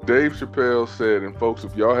Dave Chappelle said, and folks,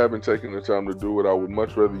 if y'all haven't taken the time to do it, I would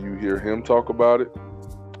much rather you hear him talk about it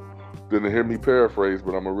than to hear me paraphrase,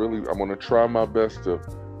 but I'm gonna try my best to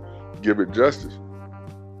give it justice.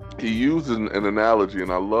 He uses an analogy,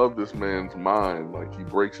 and I love this man's mind. Like, he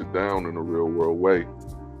breaks it down in a real world way.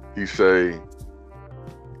 He say,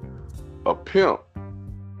 a pimp,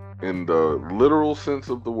 in the literal sense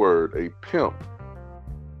of the word, a pimp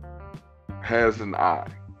has an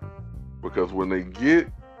eye, because when they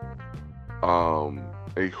get a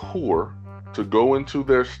whore to go into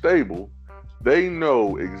their stable, they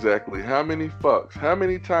know exactly how many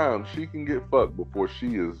times she can get fucked before she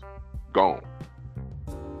is gone.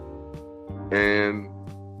 And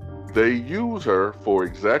they use her for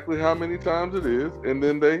exactly how many times it is, and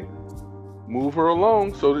then they move her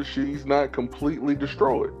along so that she's not completely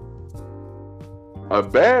destroyed. A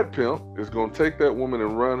bad pimp is going to take that woman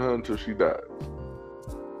and run her until she dies.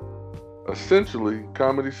 Essentially,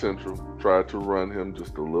 Comedy Central tried to run him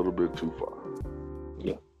just a little bit too far.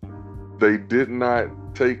 Yeah. They did not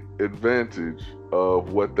take advantage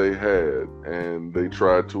of what they had, and they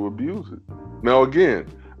tried to abuse it. Now, again,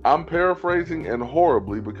 I'm paraphrasing and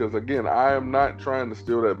horribly, because, again, I am not trying to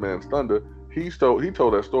steal that man's thunder. He told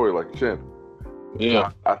that story like a champion.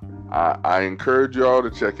 Yeah. I encourage y'all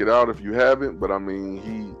to check it out if you haven't, but I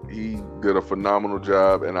mean, he did a phenomenal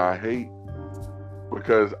job, and I hate,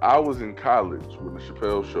 because I was in college when the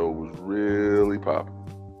Chappelle Show was really popping.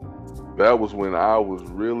 That was when I was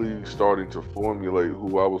really starting to formulate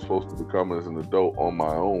who I was supposed to become as an adult on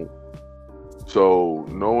my own. So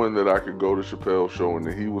knowing that I could go to Chappelle's show and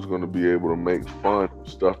that he was going to be able to make fun of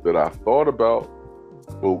stuff that I thought about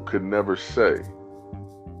but could never say,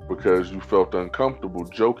 because you felt uncomfortable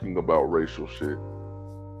joking about racial shit,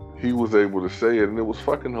 he was able to say it, and it was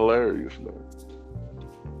fucking hilarious, man.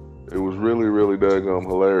 It was really, really daggone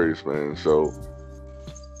hilarious, man. So,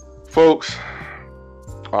 folks,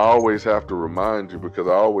 I always have to remind you, because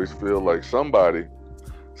I always feel like somebody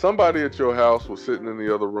at your house was sitting in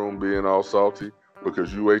the other room being all salty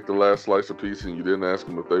because you ate the last slice of pizza and you didn't ask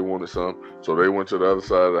them if they wanted some. So they went to the other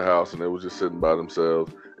side of the house and they were just sitting by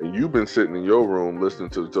themselves. And you've been sitting in your room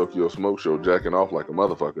listening to the Tokyo Smoke Show, jacking off like a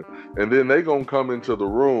motherfucker. And then they gonna come into the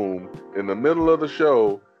room in the middle of the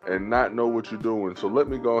show and not know what you're doing. So let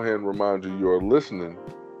me go ahead and remind you, you're listening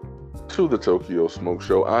to the Tokyo Smoke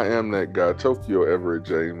Show. I am that guy, Tokyo Everett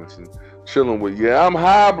Jameson, chilling with, yeah, I'm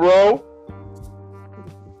high, bro.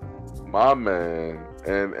 My man.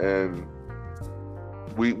 And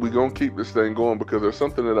we gonna keep this thing going because there's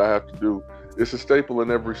something that I have to do. It's a staple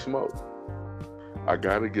in every smoke. I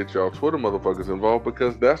gotta get y'all Twitter motherfuckers involved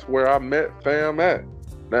because that's where I met fam at.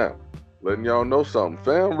 Now, letting y'all know something.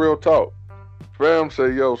 Fam, real talk. Fam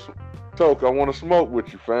say, yo, Toke, I want to smoke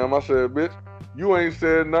with you, fam. I said, bitch, you ain't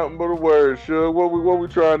said nothing but a word, Suge. What we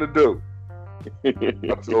trying to do?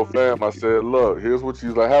 I told fam, I said, look, here's what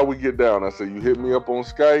she's like, how we get down? I said, you hit me up on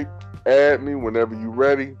Skype, add me whenever you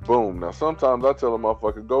ready, boom. Now, sometimes I tell a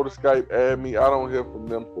motherfucker, go to Skype, add me. I don't hear from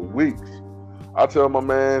them for weeks. I tell my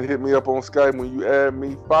man, hit me up on Skype when you add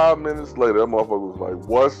me. 5 minutes later, that motherfucker was like,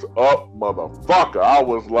 what's up, motherfucker? I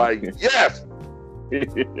was like, yes!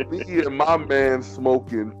 Me and my man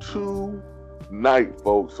smoking tonight,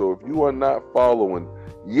 folks. So if you are not following,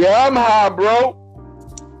 yeah, I'm high, bro.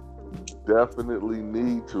 Definitely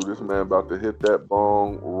need to. This man about to hit that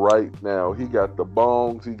bong right now. He got the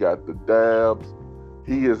bongs, he got the dabs.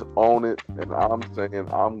 He is on it, and I'm saying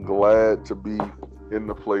I'm glad to be in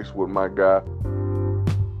the place with my guy.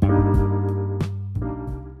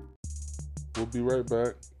 We'll be right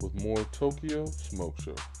back with more Tokyo Smoke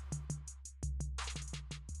Show.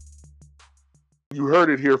 You heard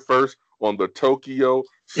it here first on the Tokyo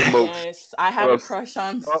Smoke. Yes, I have a crush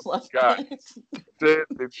on Fluff Pants. Said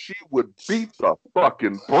that she would beat the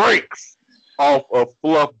fucking brakes off of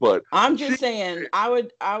Fluff Butt. I'm just saying, I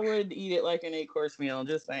would eat it like an 8-course meal.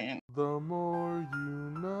 Just saying. The more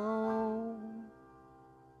you know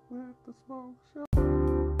with the Smoke Show.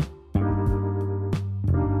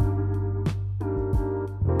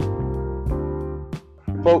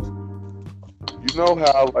 Folks, you know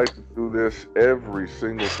how I like to do this every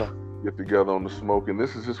single time we get together on the smoke, and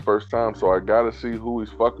this is his first time, so I gotta see who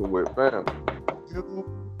he's fucking with. Fam, you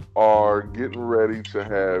are getting ready to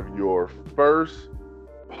have your first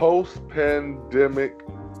post-pandemic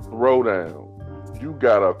throwdown. You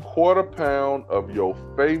got a 1/4 pound of your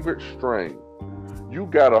favorite strain. You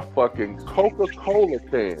got a fucking Coca-Cola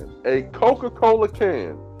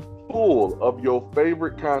can full of your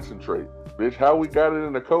favorite concentrate. Bitch, how we got it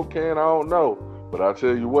in a Coke can, I don't know. But I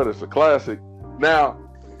tell you what, it's a classic. Now,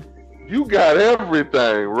 you got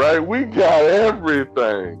everything, right? We got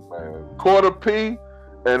everything, man. 1/4 P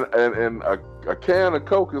and a can of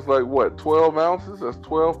Coke is like what, 12 ounces? That's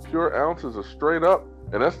 12 pure ounces of straight up.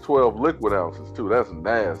 And that's 12 liquid ounces too. That's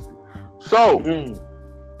nasty. So,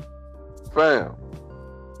 fam,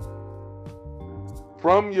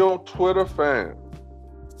 from your Twitter fam,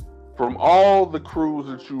 from all the crews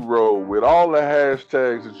that you roll with, all the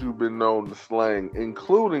hashtags that you've been known to slang,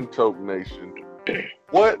 including Toke Nation,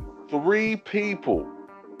 what 3 people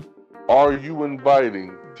are you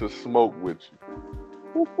inviting to smoke with you?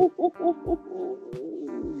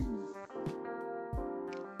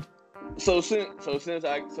 So since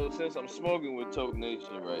I'm smoking with Toke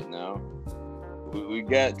Nation right now, we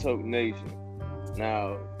got Toke Nation.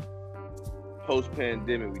 Now, post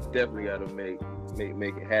pandemic, we definitely got to make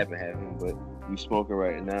it happen. But we smoking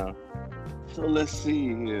right now. So let's see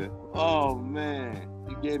here. Oh man,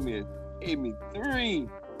 you gave me 3.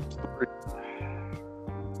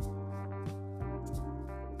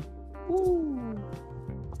 Woo.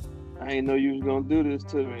 I didn't know you was gonna do this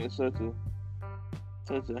to me in such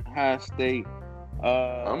a high state.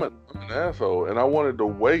 I'm an asshole, and I wanted to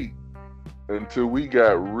wait until we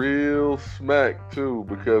got real smack too,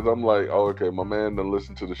 because I'm like, oh, okay, my man done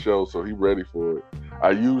listened to the show, so he ready for it. I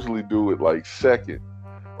usually do it like second,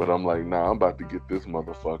 but I'm like, nah, I'm about to get this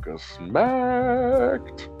motherfucker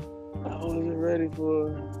smacked. I wasn't ready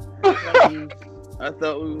for it. I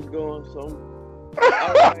thought we was going somewhere.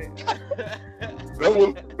 All right. That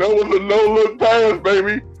was a no look pass,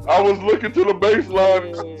 baby. I was looking to the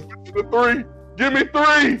baseline. To the 3. Give me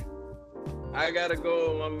 3. I gotta go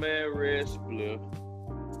with my man Red Spliff.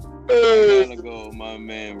 Hey. I gotta go with my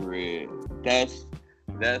man Red. That's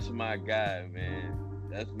my guy, man.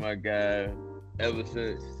 That's my guy. Ever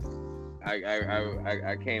since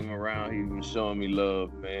I came around, he was showing me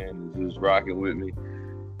love, man. He was rocking with me.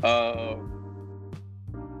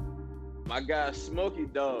 My guy Smokey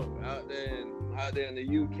Dog out there in the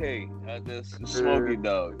UK. Out there, Smokey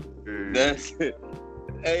Dog. That's it.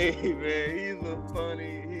 Hey man, he's a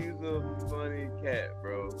funny cat,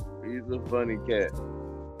 bro. He's a funny cat.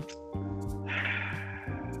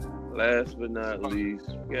 Last but not least,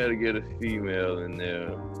 we gotta get a female in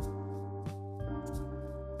there.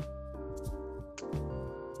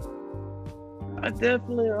 I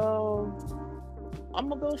definitely I'm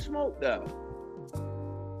gonna go Smoke Dog.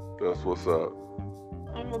 That's what's up.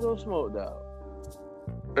 I'm gonna go smoked out.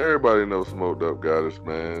 Everybody knows Smoked Up Goddess,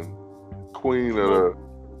 man. Queen of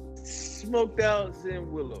Smoked out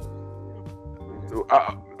Zen Willows.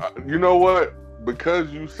 you know what?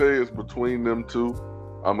 Because you say it's between them two,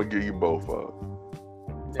 I'm gonna give you both of them.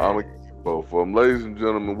 I'm gonna give you both of them. Ladies and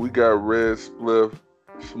gentlemen, we got Red Spliff,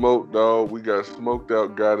 Smoked Dog, we got Smoked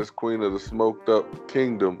Out Goddess, Queen of the Smoked Up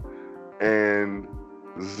Kingdom, and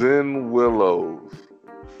Zen Willows.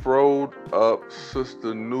 Froed up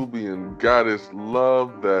Sister Nubian Goddess,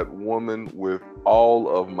 love that woman with all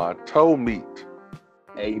of my toe meat.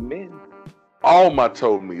 Amen. All my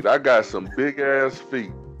toe meat. I got some big ass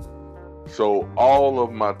feet. So all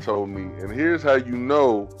of my toe meat. And here's how you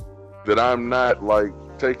know that I'm not like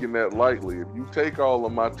taking that lightly. If you take all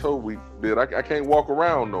of my toe meat, then I can't walk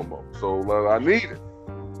around no more. So I need it.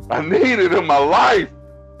 I need it in my life.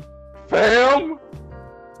 Fam.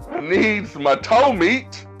 I need my toe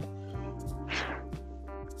meat.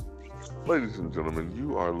 Ladies and gentlemen,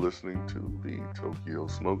 you are listening to the Tokyo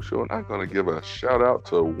Smoke Show, and I'm going to give a shout out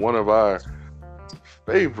to one of our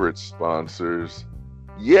favorite sponsors.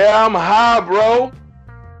 Yeah, I'm high, bro.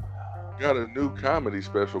 Got a new comedy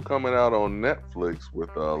special coming out on Netflix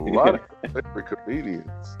with a lot of favorite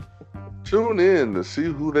comedians. Tune in to see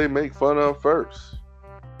who they make fun of first.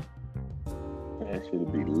 That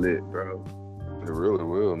should be lit, bro. It really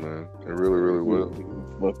will, man. It really, really will.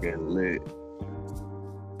 Fucking lit.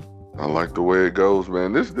 I like the way it goes,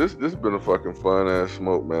 man. This been a fucking fun ass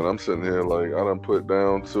smoke, man. I'm sitting here like I done put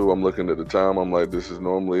down 2. I'm looking at the time. I'm like, this is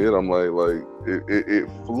normally it. I'm like it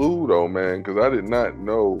flew though, man, because I did not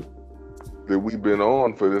know that we've been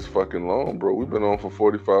on for this fucking long, bro. We've been on for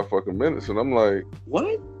 45 fucking minutes, and I'm like,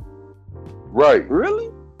 what? Right? Really?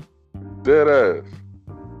 Dead ass,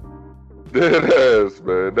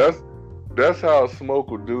 man. That's how smoke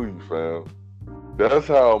will do you, fam. That's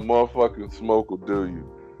how motherfucking smoke will do you.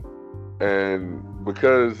 And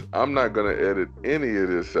because I'm not going to edit any of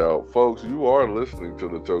this out, folks, you are listening to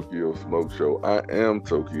the Tokyo Smoke Show. I am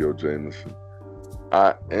Tokyo Jameson.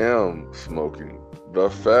 I am smoking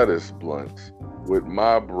the fattest blunts with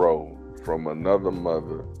my bro from another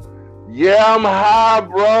mother. Yeah, I'm high,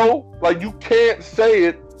 bro. Like, you can't say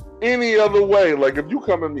it any other way. Like, if you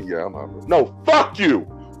come at me, yeah, I'm high, bro. No, fuck you.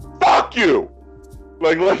 Fuck you.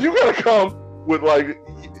 Like you got to come with, like,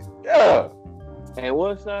 yeah. And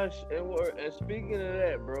what size? And speaking of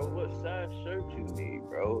that, bro, what size shirt you need,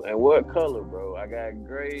 bro? And what color, bro? I got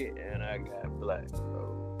gray and I got black,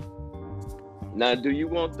 bro. Now, do you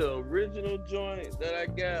want the original joint that I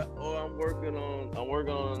got, or I'm working on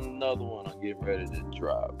another one I'm getting ready to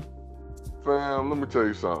drop? Fam, let me tell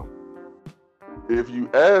you something. If you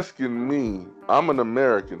asking me, I'm an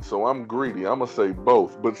American, so I'm greedy. I'm gonna say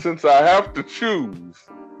both. But since I have to choose,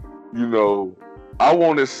 you know, I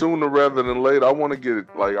want it sooner rather than later. I want to get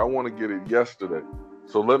it yesterday.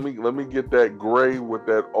 So let me get that gray with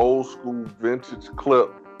that old school vintage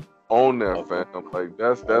clip on there, fam. Like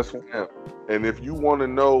that's fam. And if you want to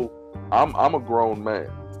know, I'm a grown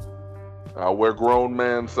man. I wear grown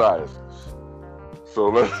man sizes.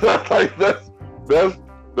 So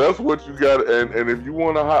that's what you got. And if you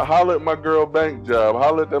want to holler at my girl Bank Job,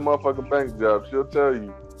 holler at that motherfucking Bank Job. She'll tell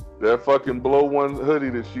you. That fucking blow one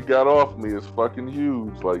hoodie that she got off me is fucking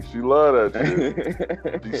huge. Like, she love that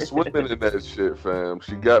shit. She's swimming in that shit, fam.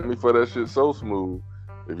 She got me for that shit so smooth.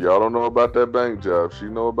 If y'all don't know about that Bank Job, she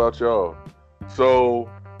know about y'all. So,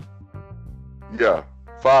 yeah.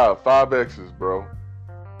 5 X's, bro.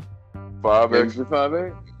 5 X's. 5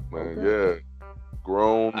 X? Man, yeah.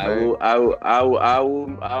 Grown I man.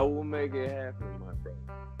 will make it happen, my bro.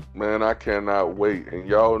 Man, I cannot wait. And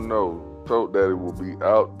y'all know Tote Daddy will be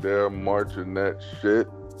out there marching that shit.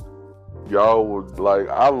 Y'all would like.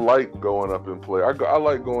 I like going up and play. I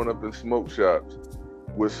like going up in smoke shops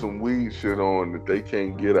with some weed shit on that they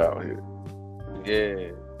can't get out here.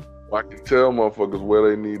 Yeah. I can tell motherfuckers where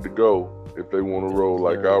they need to go if they want to roll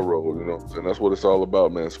like I roll. You know what I'm saying? That's what it's all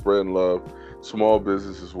about, man. Spreading love. Small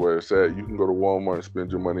business is where it's at. You can go to Walmart and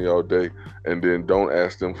spend your money all day, and then don't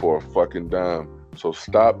ask them for a fucking dime. So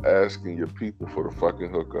stop asking your people for the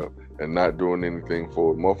fucking hookup and not doing anything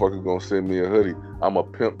for it. Motherfucker gonna send me a hoodie. I'ma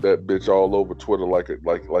pimp that bitch all over Twitter like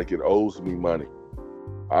it owes me money.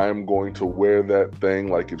 I'm going to wear that thing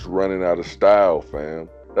like it's running out of style, fam.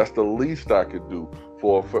 That's the least I could do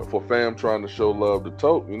for fam trying to show love to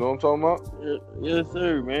Tote. You know what I'm talking about? Yes,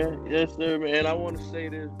 sir, man. Yes, sir, man. And I want to say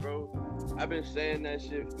this, bro. I've been saying that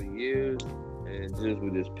shit for years, and just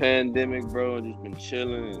with this pandemic, bro, and just been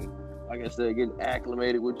chilling and, like I said, getting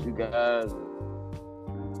acclimated with you guys.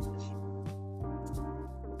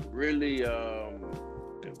 Really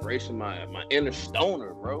embracing my inner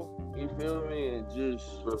stoner, bro. You feel me? And just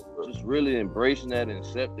really embracing that and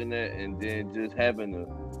accepting that, and then just having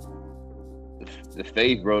the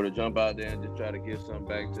faith, bro, to jump out there and just try to give something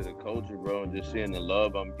back to the culture, bro, and just seeing the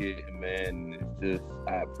love I'm getting, man. It's just,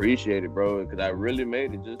 I appreciate it, bro, because I really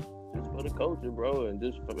made it just for the culture, bro, and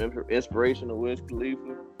just from inspiration of Wiz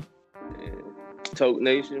Khalifa and Toke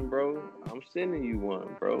Nation, bro. I'm sending you one,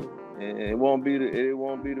 bro, and it won't be the last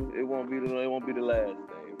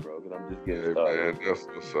thing, bro, because I'm just getting started. Man, that's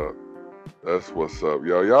what's up. That's what's up,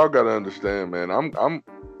 y'all. Y'all gotta understand, man.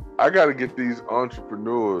 I gotta get these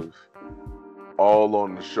entrepreneurs all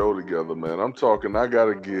on the show together, man. I'm talking. I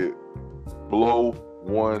gotta get Blow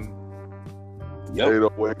One. Yep.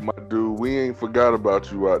 808, my dude. We ain't forgot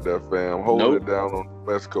about you out there, fam. Holding it down on the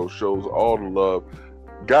West Coast shows. All the love.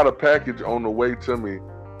 Got a package on the way to me.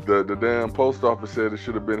 The damn post office said it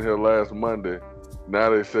should have been here last Monday. Now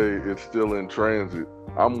they say it's still in transit.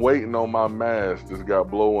 I'm waiting on my mask. Just got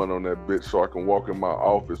blowing on that bitch so I can walk in my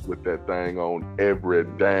office with that thing on every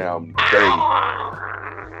damn day.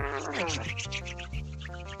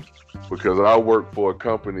 Because I work for a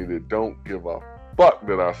company that don't give a fuck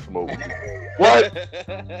that I smoke. What?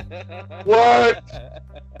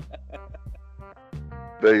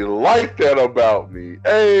 They like that about me.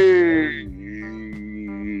 Hey,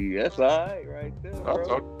 that's all right there, bro. I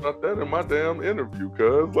talked about that in my damn interview,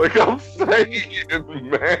 cuz. Like I'm saying,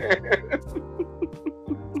 man.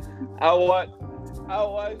 I watched,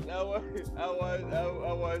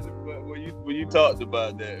 but when you talked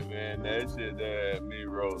about that, man, that shit that had me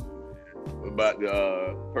rolling. About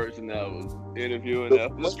the person that was interviewing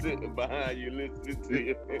that was sitting behind you listening to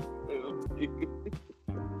you.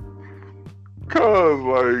 Cause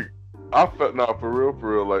like I felt for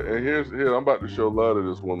real, like, and here I'm about to show love to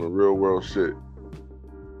this woman, real world shit.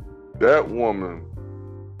 That woman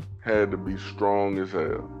had to be strong as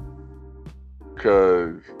hell.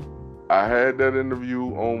 Cause I had that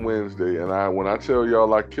interview on Wednesday, and when I tell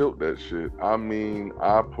y'all I killed that shit, I mean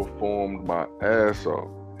I performed my ass off.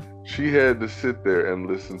 She had to sit there and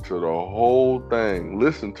listen to the whole thing.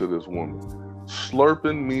 Listen to this woman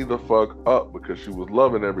slurping me the fuck up because she was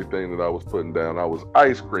loving everything that I was putting down. I was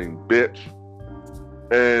ice cream, bitch.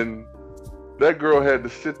 And that girl had to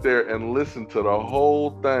sit there and listen to the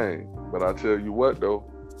whole thing. But I tell you what though,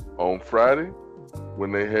 on Friday,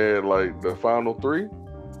 when they had like the final 3,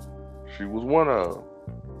 she was one of them.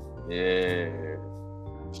 Yeah.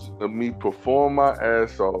 Me perform my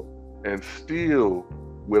ass off, and still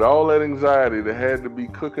with all that anxiety that had to be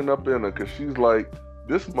cooking up in her, because she's like,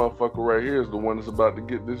 this motherfucker right here is the one that's about to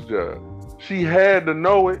get this job. She had to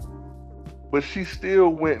know it, but she still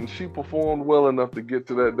went and she performed well enough to get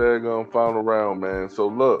to that daggone final round, man. So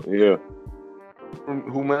look, yeah, from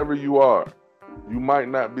whomever you are, you might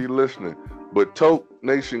not be listening, but Toke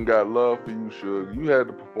Nation got love for you, Suge. You had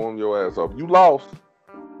to perform your ass off. You lost.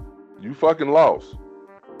 You fucking lost.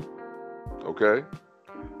 Okay?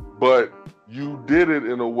 But you did it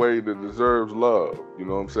in a way that deserves love. You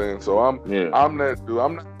know what I'm saying? So I'm that dude.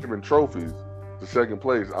 I'm not giving trophies to second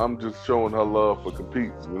place. I'm just showing her love for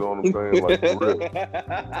competing. You know what I'm saying? Like, for real.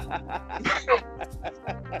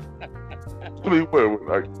 I mean, what,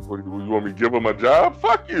 you want me to give her my job?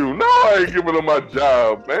 Fuck you. No, I ain't giving her my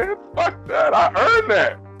job, man. Fuck that. I earned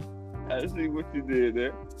that. I see what you did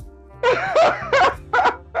there.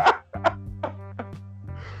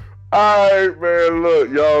 Alright, man, look,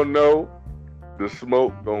 y'all know the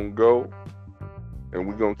smoke gonna go, and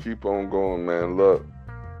we gonna keep on going, man. Look,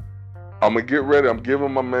 I'm gonna get ready. I'm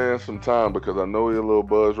giving my man some time because I know he's a little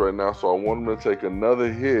buzzed right now, so I want him to take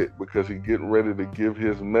another hit because he's getting ready to give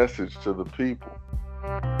his message to the people.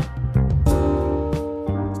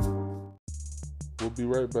 We'll be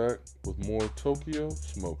right back with more Tokyo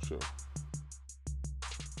Smoke Show.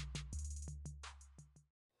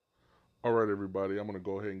 All right, everybody, I'm going to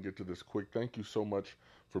go ahead and get to this quick. Thank you so much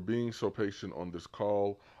for being so patient on this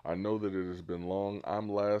call. I know that it has been long. I'm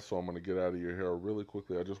last, so I'm going to get out of your hair really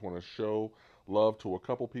quickly. I just want to show love to a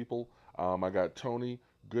couple people. I got Tony.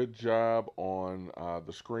 Good job on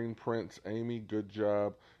the screen prints. Amy, good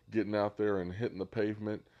job getting out there and hitting the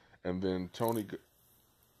pavement. And then Tony.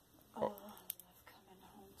 Oh, I love coming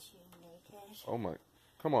home to you naked. Oh, my.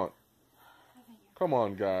 Come on. Come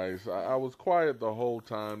on, guys. I was quiet the whole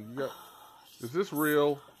time. You got... Is this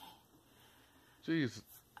real? Jeez.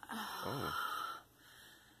 Oh.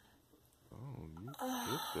 Oh, you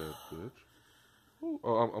hit that bitch. Ooh.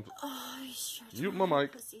 Oh, you sure mute my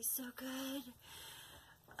mic. Pussy's so good.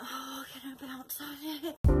 Oh, can I bounce on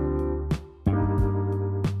it?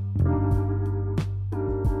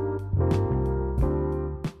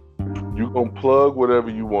 You gonna plug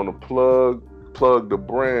whatever you want to plug. plug the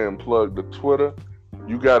brand, plug the Twitter.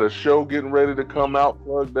 You got a show getting ready to come out,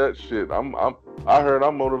 plug that shit. I heard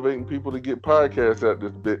I'm motivating people to get podcasts at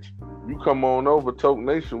this bitch. You come on over, Toke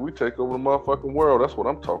Nation, we take over the motherfucking world. That's what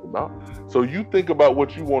I'm talking about. So you think about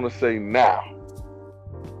what you want to say now.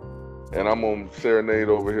 And I'm on Serenade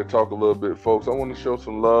over here, talk a little bit, folks. I want to show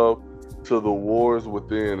some love to The Wars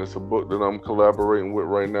Within. It's a book that I'm collaborating with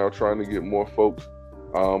right now, trying to get more folks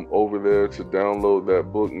over there to download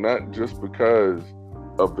that book, not just because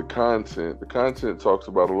of the content. The content talks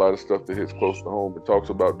about a lot of stuff that hits close to home. It talks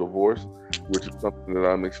about divorce, which is something that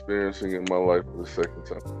I'm experiencing in my life for the second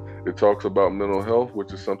time. It talks about mental health,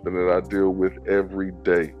 which is something that I deal with every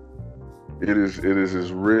day. It is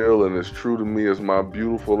as real and as true to me as my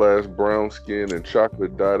beautiful ass brown skin and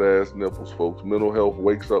chocolate dyed ass nipples, folks. Mental health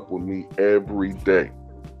wakes up with me every day.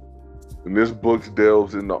 And this book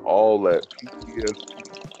delves into all that,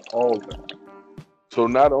 PTSD, all that. So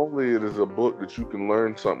not only it is a book that you can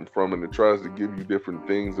learn something from, and it tries to give you different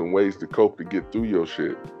things and ways to cope to get through your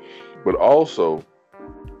shit, but also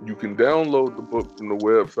you can download the book from the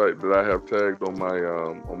website that I have tagged on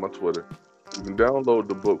my Twitter. You can download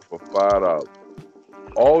the book for $5.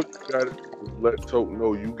 All you gotta do is let Toke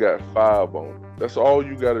know you got 5 on it. That's all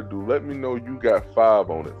you gotta do. Let me know you got 5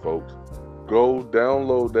 on it, folks. Go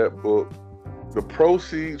download that book. The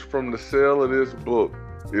proceeds from the sale of this book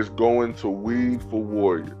is going to Weed for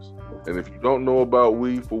Warriors. And if you don't know about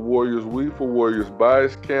Weed for Warriors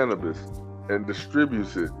buys cannabis and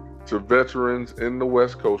distributes it to veterans in the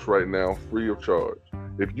West Coast right now free of charge.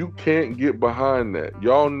 If you can't get behind that,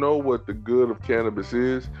 y'all know what the good of cannabis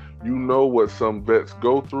is. You know what some vets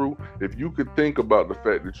go through. If you could think about the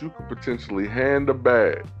fact that you could potentially hand a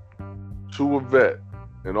bag to a vet,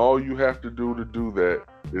 and all you have to do that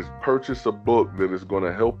is purchase a book that is going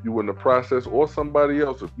to help you in the process, or somebody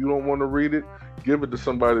else. If you don't want to read it, give it to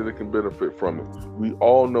somebody that can benefit from it. We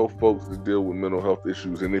all know folks that deal with mental health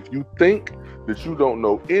issues. And if you think that you don't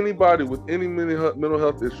know anybody with any mental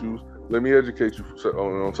health issues, let me educate you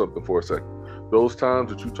on something for a second. Those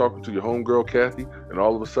times that you're talking to your homegirl, Kathy, and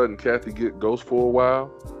all of a sudden Kathy goes for a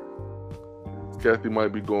while, Kathy might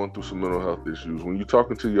be going through some mental health issues. When you're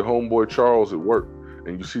talking to your homeboy Charles at work,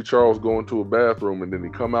 and you see Charles go into a bathroom and then he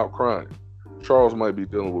come out crying, Charles might be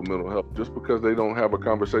dealing with mental health. Just because they don't have a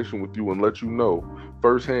conversation with you and let you know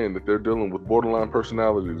firsthand that they're dealing with borderline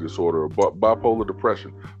personality disorder or bipolar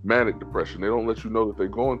depression, manic depression, they don't let you know that they're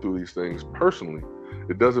going through these things personally,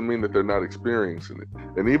 it doesn't mean that they're not experiencing it.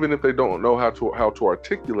 And even if they don't know how to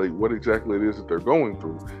articulate what exactly it is that they're going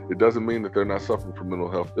through, it doesn't mean that they're not suffering from mental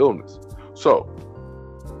health illness. So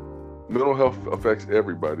mental health affects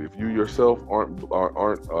everybody. If you yourself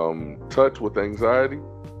aren't touched with anxiety,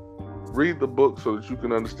 read the book so that you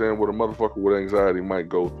can understand what a motherfucker with anxiety might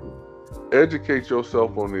go through. Educate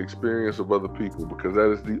yourself on the experience of other people, because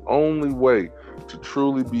that is the only way to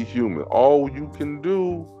truly be human. All you can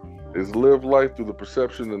do is live life through the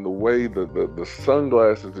perception and the way the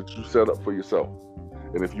sunglasses that you set up for yourself.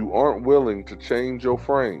 And if you aren't willing to change your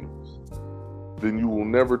frames, then you will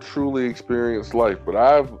never truly experience life. But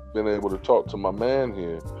I've been able to talk to my man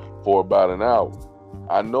here for about an hour.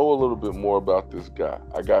 I know a little bit more about this guy.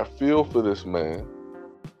 I got feel for this man,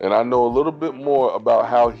 and I know a little bit more about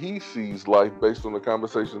how he sees life based on the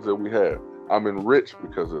conversations that we have. I'm enriched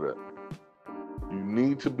because of that. You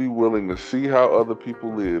need to be willing to see how other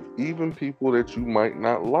people live, even people that you might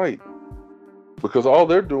not like, because all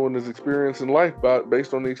they're doing is experiencing life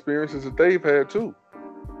based on the experiences that they've had too.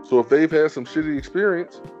 So if they've had some shitty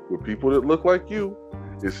experience with people that look like you,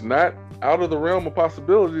 it's not out of the realm of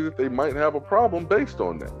possibility that they might have a problem based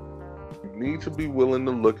on that. You need to be willing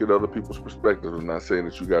to look at other people's perspectives. I'm not saying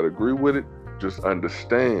that you got to agree with it. Just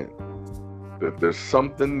understand that there's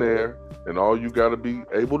something there, and all you got to be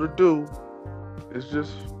able to do is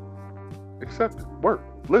just accept it, work,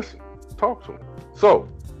 listen, talk to them. So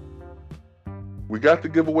we got the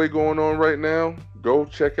giveaway going on right now. Go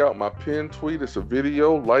check out my pinned tweet. It's a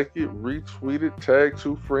video. Like it, retweet it, tag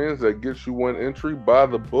 2 friends. That gets you 1 entry. Buy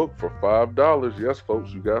the book for $5. Yes,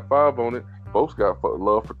 folks, you got 5 on it. Folks got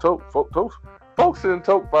love for Toke. Folks send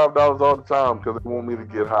Toke $5 all the time because they want me to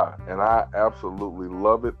get high. And I absolutely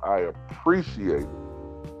love it. I appreciate it.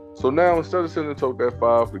 So now, instead of sending Toke that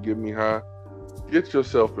 5 to get me high, get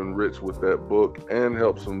yourself enriched with that book and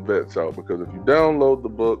help some vets out. Because if you download the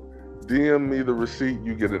book, DM me the receipt,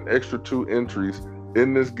 you get an extra 2 entries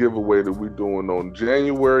in this giveaway that we're doing on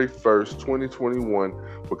January 1st, 2021,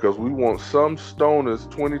 because we want some stoners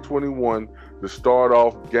 2021 to start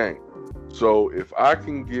off gang. So if I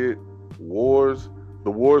can get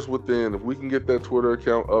the Wars Within, if we can get that Twitter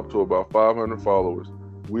account up to about 500 followers,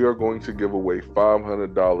 we are going to give away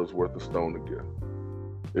 $500 worth of stoner gear.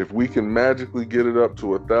 If we can magically get it up to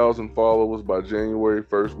 1,000 followers by January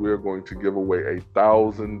 1st, we are going to give away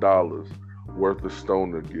 $1,000 worth of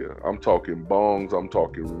stoner gear. I'm talking bongs, I'm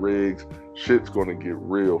talking rigs. Shit's gonna get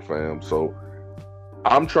real, fam. So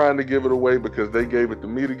I'm trying to give it away because they gave it to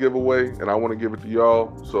me to give away, and I want to give it to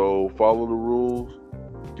y'all. So follow the rules,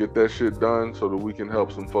 get that shit done so that we can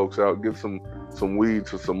help some folks out, get some weed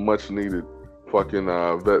to some much needed fucking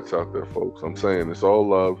vets out there, folks. I'm saying it's all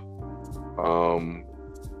love.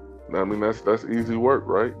 I mean that's easy work,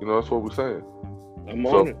 right? You know, that's what we're saying. I'm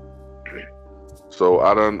on it. So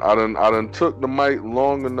I done took the mic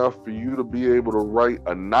long enough for you to be able to write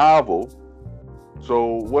a novel.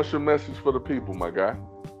 So what's your message for the people, my guy?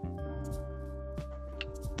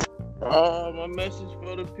 My message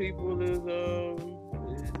for the people is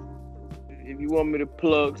if you want me to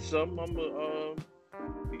plug something, I'm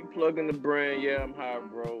you plugging the brand. Yeah, I'm high,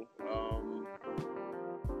 bro.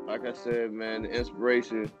 Like I said, man, the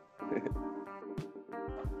inspiration.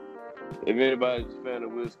 If anybody's a fan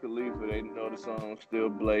of Wiz Khalifa, they know the song Still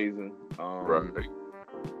Blazing. Right.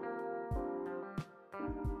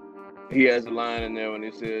 He has a line in there when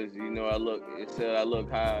he says, you know, I look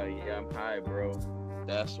high. Yeah, I'm high, bro.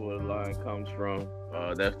 That's where the line comes from.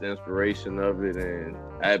 That's the inspiration of it. And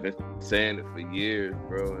I've been saying it for years,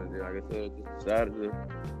 bro. And like I said, just decided to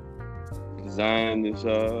design this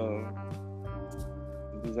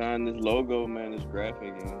logo, man, this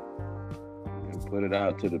graphic, and put it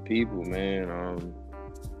out to the people, man.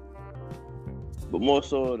 But more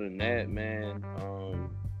so than that, man,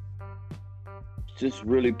 just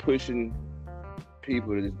really pushing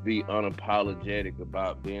people to just be unapologetic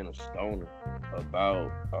about being a stoner,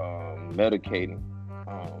 about medicating,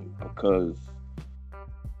 because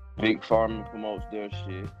Big Pharma promotes their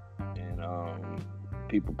shit, and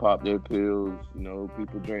people pop their pills, you know,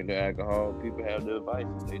 people drink their alcohol, people have their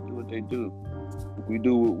vices, they do what they do. We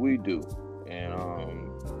do what we do. And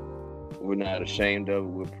we're not ashamed of it.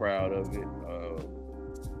 We're proud of it.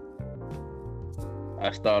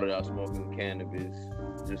 I started out smoking cannabis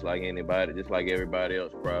just like anybody, just like everybody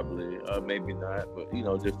else probably. Maybe not, but, you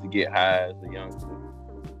know, just to get high as a youngster.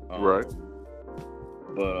 Right.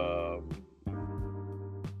 But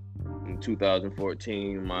in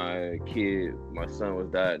 2014, my son was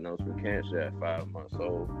diagnosed with cancer at 5 months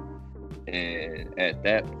old. And at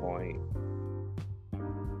that point,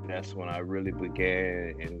 that's when I really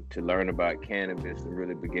began to learn about cannabis and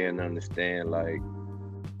really began to understand, like,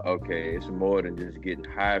 okay, it's more than just getting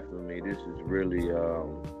high for me. This is really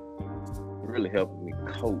helping me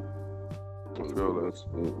cope with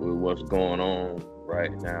what's going on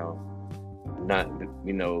right now. Not,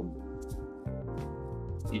 you know,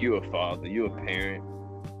 you're a father, you're a parent.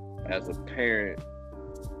 As a parent,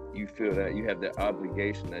 you feel that you have the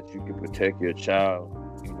obligation that you can protect your child,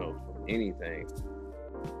 you know, from anything.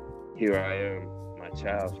 Here I am, my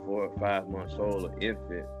child's 4 or 5 months old, an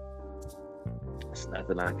infant. There's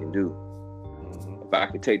nothing I can do. If I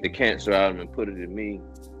could take the cancer out of him and put it in me,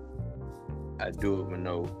 I'd do it with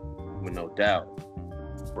no doubt.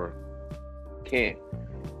 Right. Can't.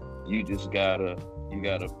 You just gotta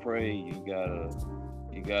pray. You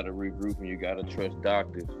gotta regroup, and you gotta trust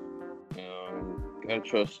doctors. You gotta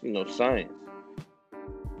trust, you know, science.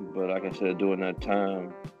 But like I said, during that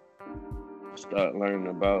time, start learning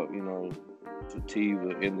about, you know,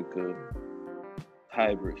 sativa, indica,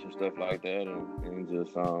 hybrids and stuff like that, and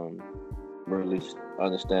just really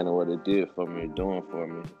understanding what it did for me, doing for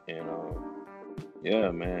me, and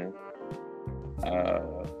yeah, man,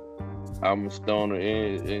 I'm a stoner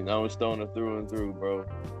and I'm a stoner through and through, bro,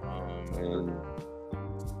 and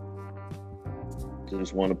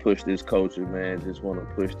just want to push this culture, man. Just want to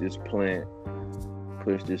push this plant,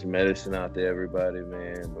 push this medicine out to everybody,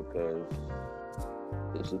 man, because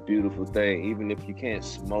it's a beautiful thing. Even if you can't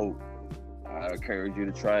smoke, I encourage you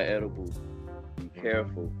to try edibles. Be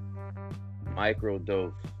careful.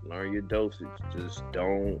 Microdose. Learn your dosage. Just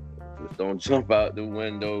don't jump out the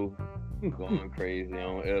window going crazy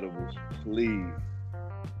on edibles. Please.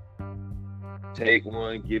 Take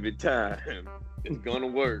one, give it time. It's gonna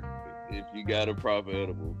work if you got a proper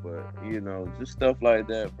edible. But, you know, just stuff like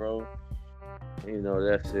that, bro. You know,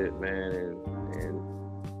 that's it, man. And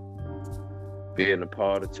being a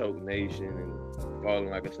part of Choke Nation and following,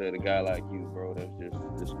 like I said, a guy like you, bro, that's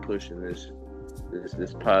just pushing this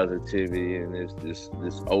positivity and this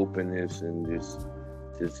openness and just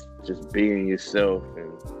being yourself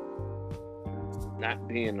and not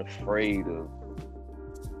being afraid of,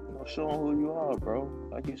 you know, showing who you are, bro.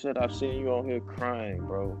 Like you said, I've seen you on here crying,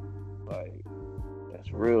 bro. Like,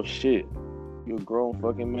 that's real shit. You're a grown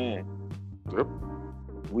fucking man. Yep.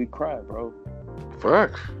 we cry, bro.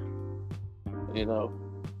 Facts. You know,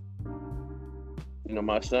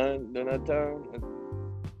 my son during that time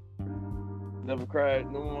never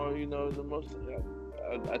cried no more. You know, the most.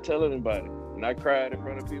 I tell anybody, and I cried in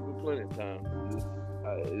front of people plenty of times.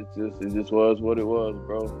 It just was what it was,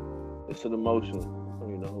 bro. It's an emotion.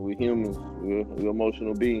 You know, we're humans. We're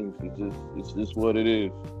emotional beings. It's just what it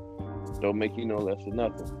is. Don't make you no less than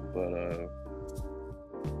nothing. But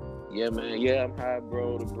yeah, man. Yeah, I'm high,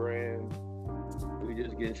 bro. The brand. We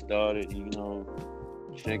just getting started. You know,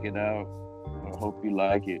 check it out. I hope you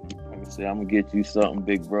like it. Like I said, I'm gonna get you something,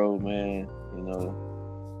 big bro, man. You know.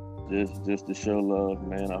 Just to show love,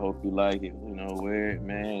 man. I hope you like it. You know, wear it,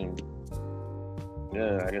 man.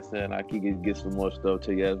 Yeah, like I said, I keep get some more stuff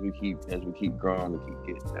to you as we keep growing and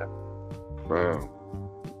keep getting there. Fam,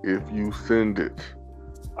 if you send it,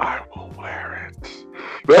 I will wear it.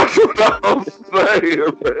 That's what I'm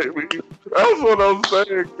saying, baby. That's what I'm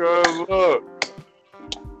saying, cuz look,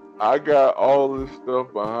 I got all this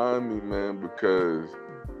stuff behind me, man, because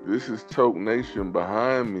this is Toke Nation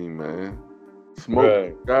behind me, man.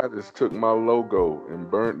 Smoke Goddess took my logo and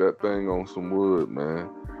burnt that thing on some wood, man.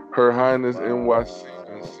 Her Highness NYC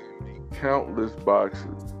done sent me countless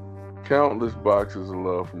boxes of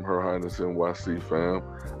love from Her Highness NYC, fam.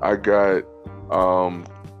 I got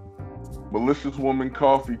Malicious Woman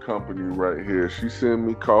Coffee Company right here. She sent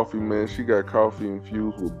me coffee, man. She got coffee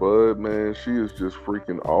infused with bud, man. She is just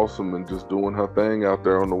freaking awesome and just doing her thing out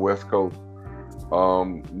there on the West Coast.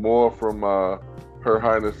 More from Her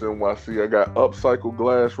Highness NYC. I got Upcycle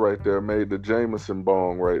Glass right there, made the Jameson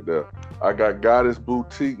bong right there. I got Goddess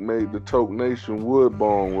Boutique, made the Toke Nation wood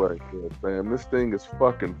bong right there, fam. This thing is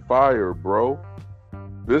fucking fire, bro.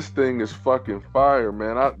 This thing is fucking fire,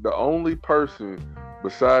 man. The only person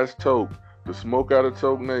besides Toke to smoke out of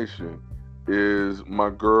Toke Nation is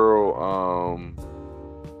my girl,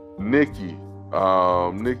 Nikki.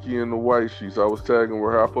 Nikki in the white sheets. I was tagging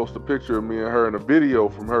with her. I posted a picture of me and her and a video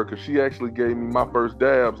from her because she actually gave me my first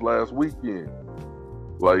dabs last weekend.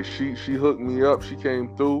 Like she hooked me up. She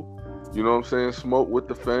came through. You know what I'm saying? Smoked with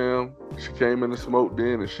the fam. She came in the smoke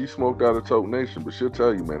den and she smoked out of Toke Nation. But she'll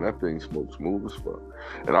tell you, man, that thing smoked smooth as fuck.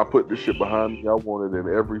 And I put this shit behind me. I want it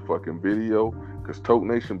in every fucking video because Toke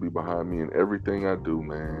Nation be behind me in everything I do,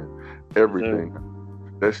 man. Everything.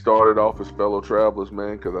 That started off as fellow travelers,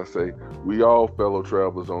 man, because I say we all fellow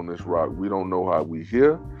travelers on this rock. We don't know how we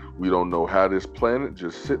here. We don't know how this planet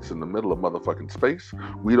just sits in the middle of motherfucking space.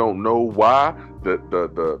 We don't know why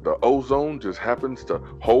the ozone just happens to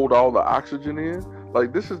hold all the oxygen in.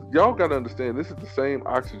 Like this is, y'all gotta understand, this is the same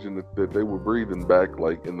oxygen that they were breathing back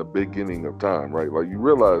like in the beginning of time, right? Like you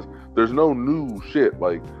realize there's no new shit.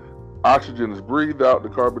 Like oxygen is breathed out, the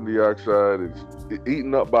carbon dioxide is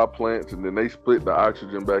eaten up by plants, and then they split the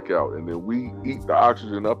oxygen back out, and then we eat the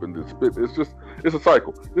oxygen up and then spit. It's a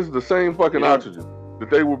cycle. This is the same fucking oxygen that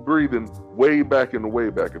they were breathing way back in the way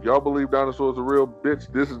back. If y'all believe dinosaurs are real,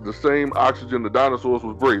 bitch, this is the same oxygen the dinosaurs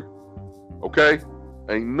was breathing. Okay?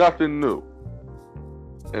 Ain't nothing new.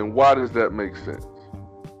 And why does that make sense?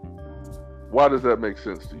 Why does that make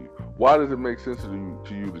sense to you? Why does it make sense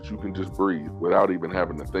to you that you can just breathe without even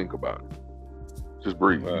having to think about it? Just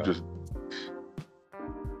breathe. You just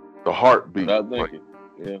the heartbeat. Without thinking.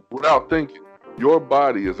 Without thinking. Your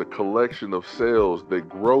body is a collection of cells that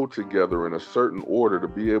grow together in a certain order to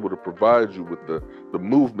be able to provide you with the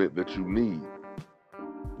movement that you need.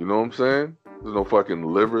 You know what I'm saying? There's no fucking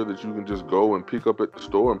liver that you can just go and pick up at the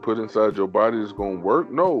store and put inside your body that's going to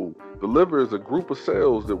work. No, the liver is a group of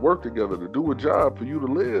cells that work together to do a job for you to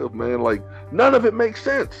live, man. Like, none of it makes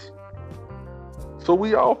sense. So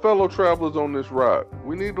we all fellow travelers on this ride.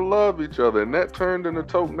 We need to love each other. And that turned into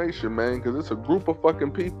Toke Nation, man, because it's a group of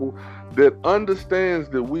fucking people that understands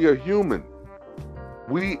that we are human.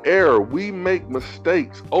 We err. We make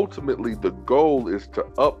mistakes. Ultimately, the goal is to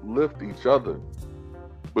uplift each other.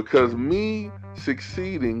 Because me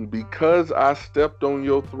succeeding because I stepped on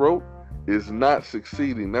your throat is not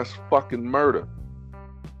succeeding. That's fucking murder.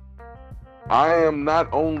 I am not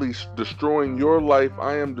only destroying your life,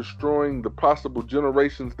 I am destroying the possible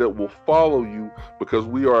generations that will follow you because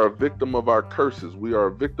we are a victim of our curses. We are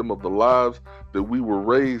a victim of the lives that we were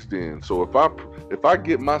raised in. So if I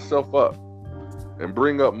get myself up and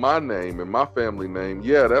bring up my name and my family name,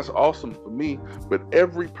 yeah, that's awesome for me. But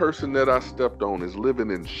every person that I stepped on is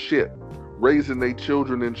living in shit, raising their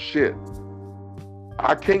children in shit.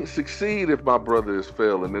 I can't succeed if my brother is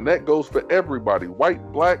failing. And that goes for everybody.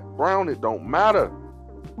 White, black, brown, it don't matter.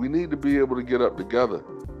 We need to be able to get up together.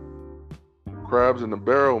 Crabs in the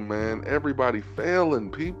barrel, man. Everybody failing,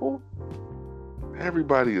 people.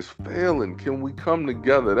 Everybody is failing. Can we come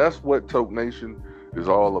together? That's what Toke Nation is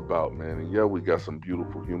all about, man. And yeah, we got some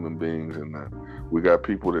beautiful human beings in that. We got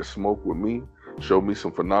people that smoke with me, show me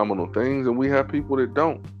some phenomenal things, and we have people that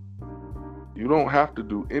don't. You don't have to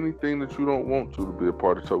do anything that you don't want to be a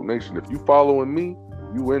part of Toke Nation. If you following me,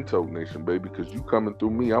 you in Toke Nation, baby, because you coming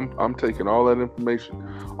through me. I'm taking all that information,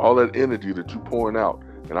 all that energy that you pouring out,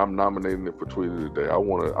 and I'm nominating it for Tweet of the Day. I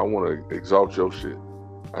wanna exalt your shit.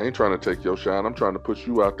 I ain't trying to take your shine. I'm trying to push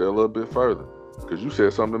you out there a little bit further. Because you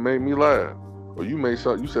said something that made me laugh. Or you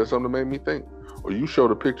said something that made me think. Or you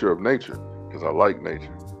showed a picture of nature. Because I like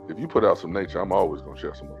nature. If you put out some nature, I'm always going to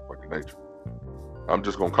share some motherfucking nature. I'm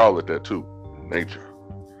just going to call it that too. Nature.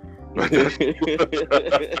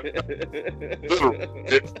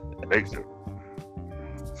 It's nature.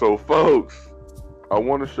 So folks, I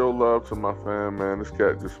want to show love to my fam, man. This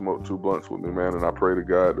cat just smoked 2 blunts with me, man, and I pray to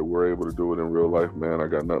God that we're able to do it in real life, man. I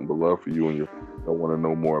got nothing but love for you and your family. I want to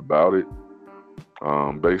know more about it.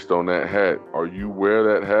 Based on that hat, are you where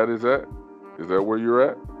that hat is at? Is that where you're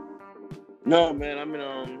at? No, man.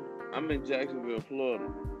 I'm in Jacksonville, Florida.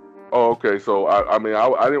 Oh, okay. So I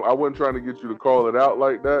wasn't trying to get you to call it out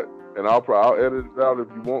like that, and I'll edit it out if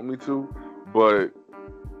you want me to, but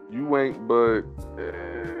you ain't but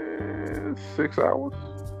 6 hours.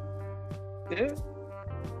 Yeah.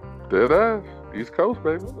 Dead ass. East Coast,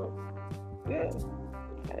 baby. Yeah.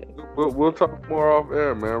 We'll talk more off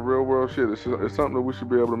air, man. Real world shit. It's something that we should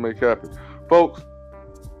be able to make happen. Folks,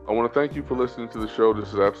 I want to thank you for listening to the show.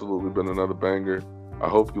 This has absolutely been another banger. I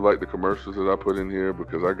hope you like the commercials that I put in here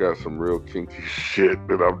because I got some real kinky shit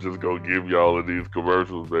that I'm just going to give y'all in these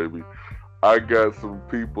commercials, baby. I got some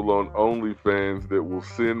people on OnlyFans that will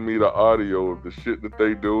send me the audio of the shit that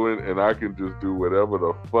they doing, and I can just do whatever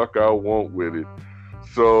the fuck I want with it.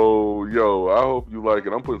 So, yo, I hope you like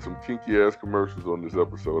it. I'm putting some kinky ass commercials on this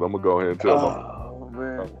episode. I'm gonna go ahead and tell them. Oh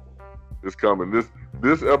man, it's coming.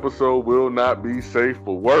 This episode will not be safe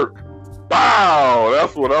for work. Wow,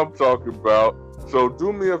 that's what I'm talking about. So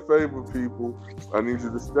do me a favor, people. I need you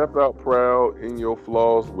to step out proud in your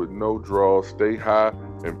flaws with no draws. Stay high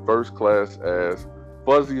and first class ass.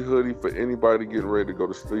 Fuzzy hoodie for anybody getting ready to go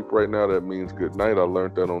to sleep right now. That means good night. I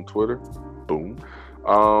learned that on Twitter. Boom.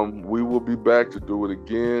 We will be back to do it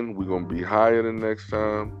again. We're going to be higher than next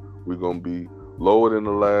time. We're going to be lower than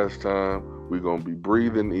the last time. We're going to be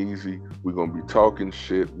breathing easy. We're going to be talking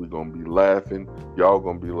shit. We're going to be laughing. Y'all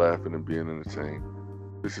going to be laughing and being entertained.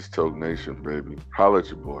 This is Toke Nation, baby. Holla at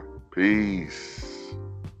your boy. Peace.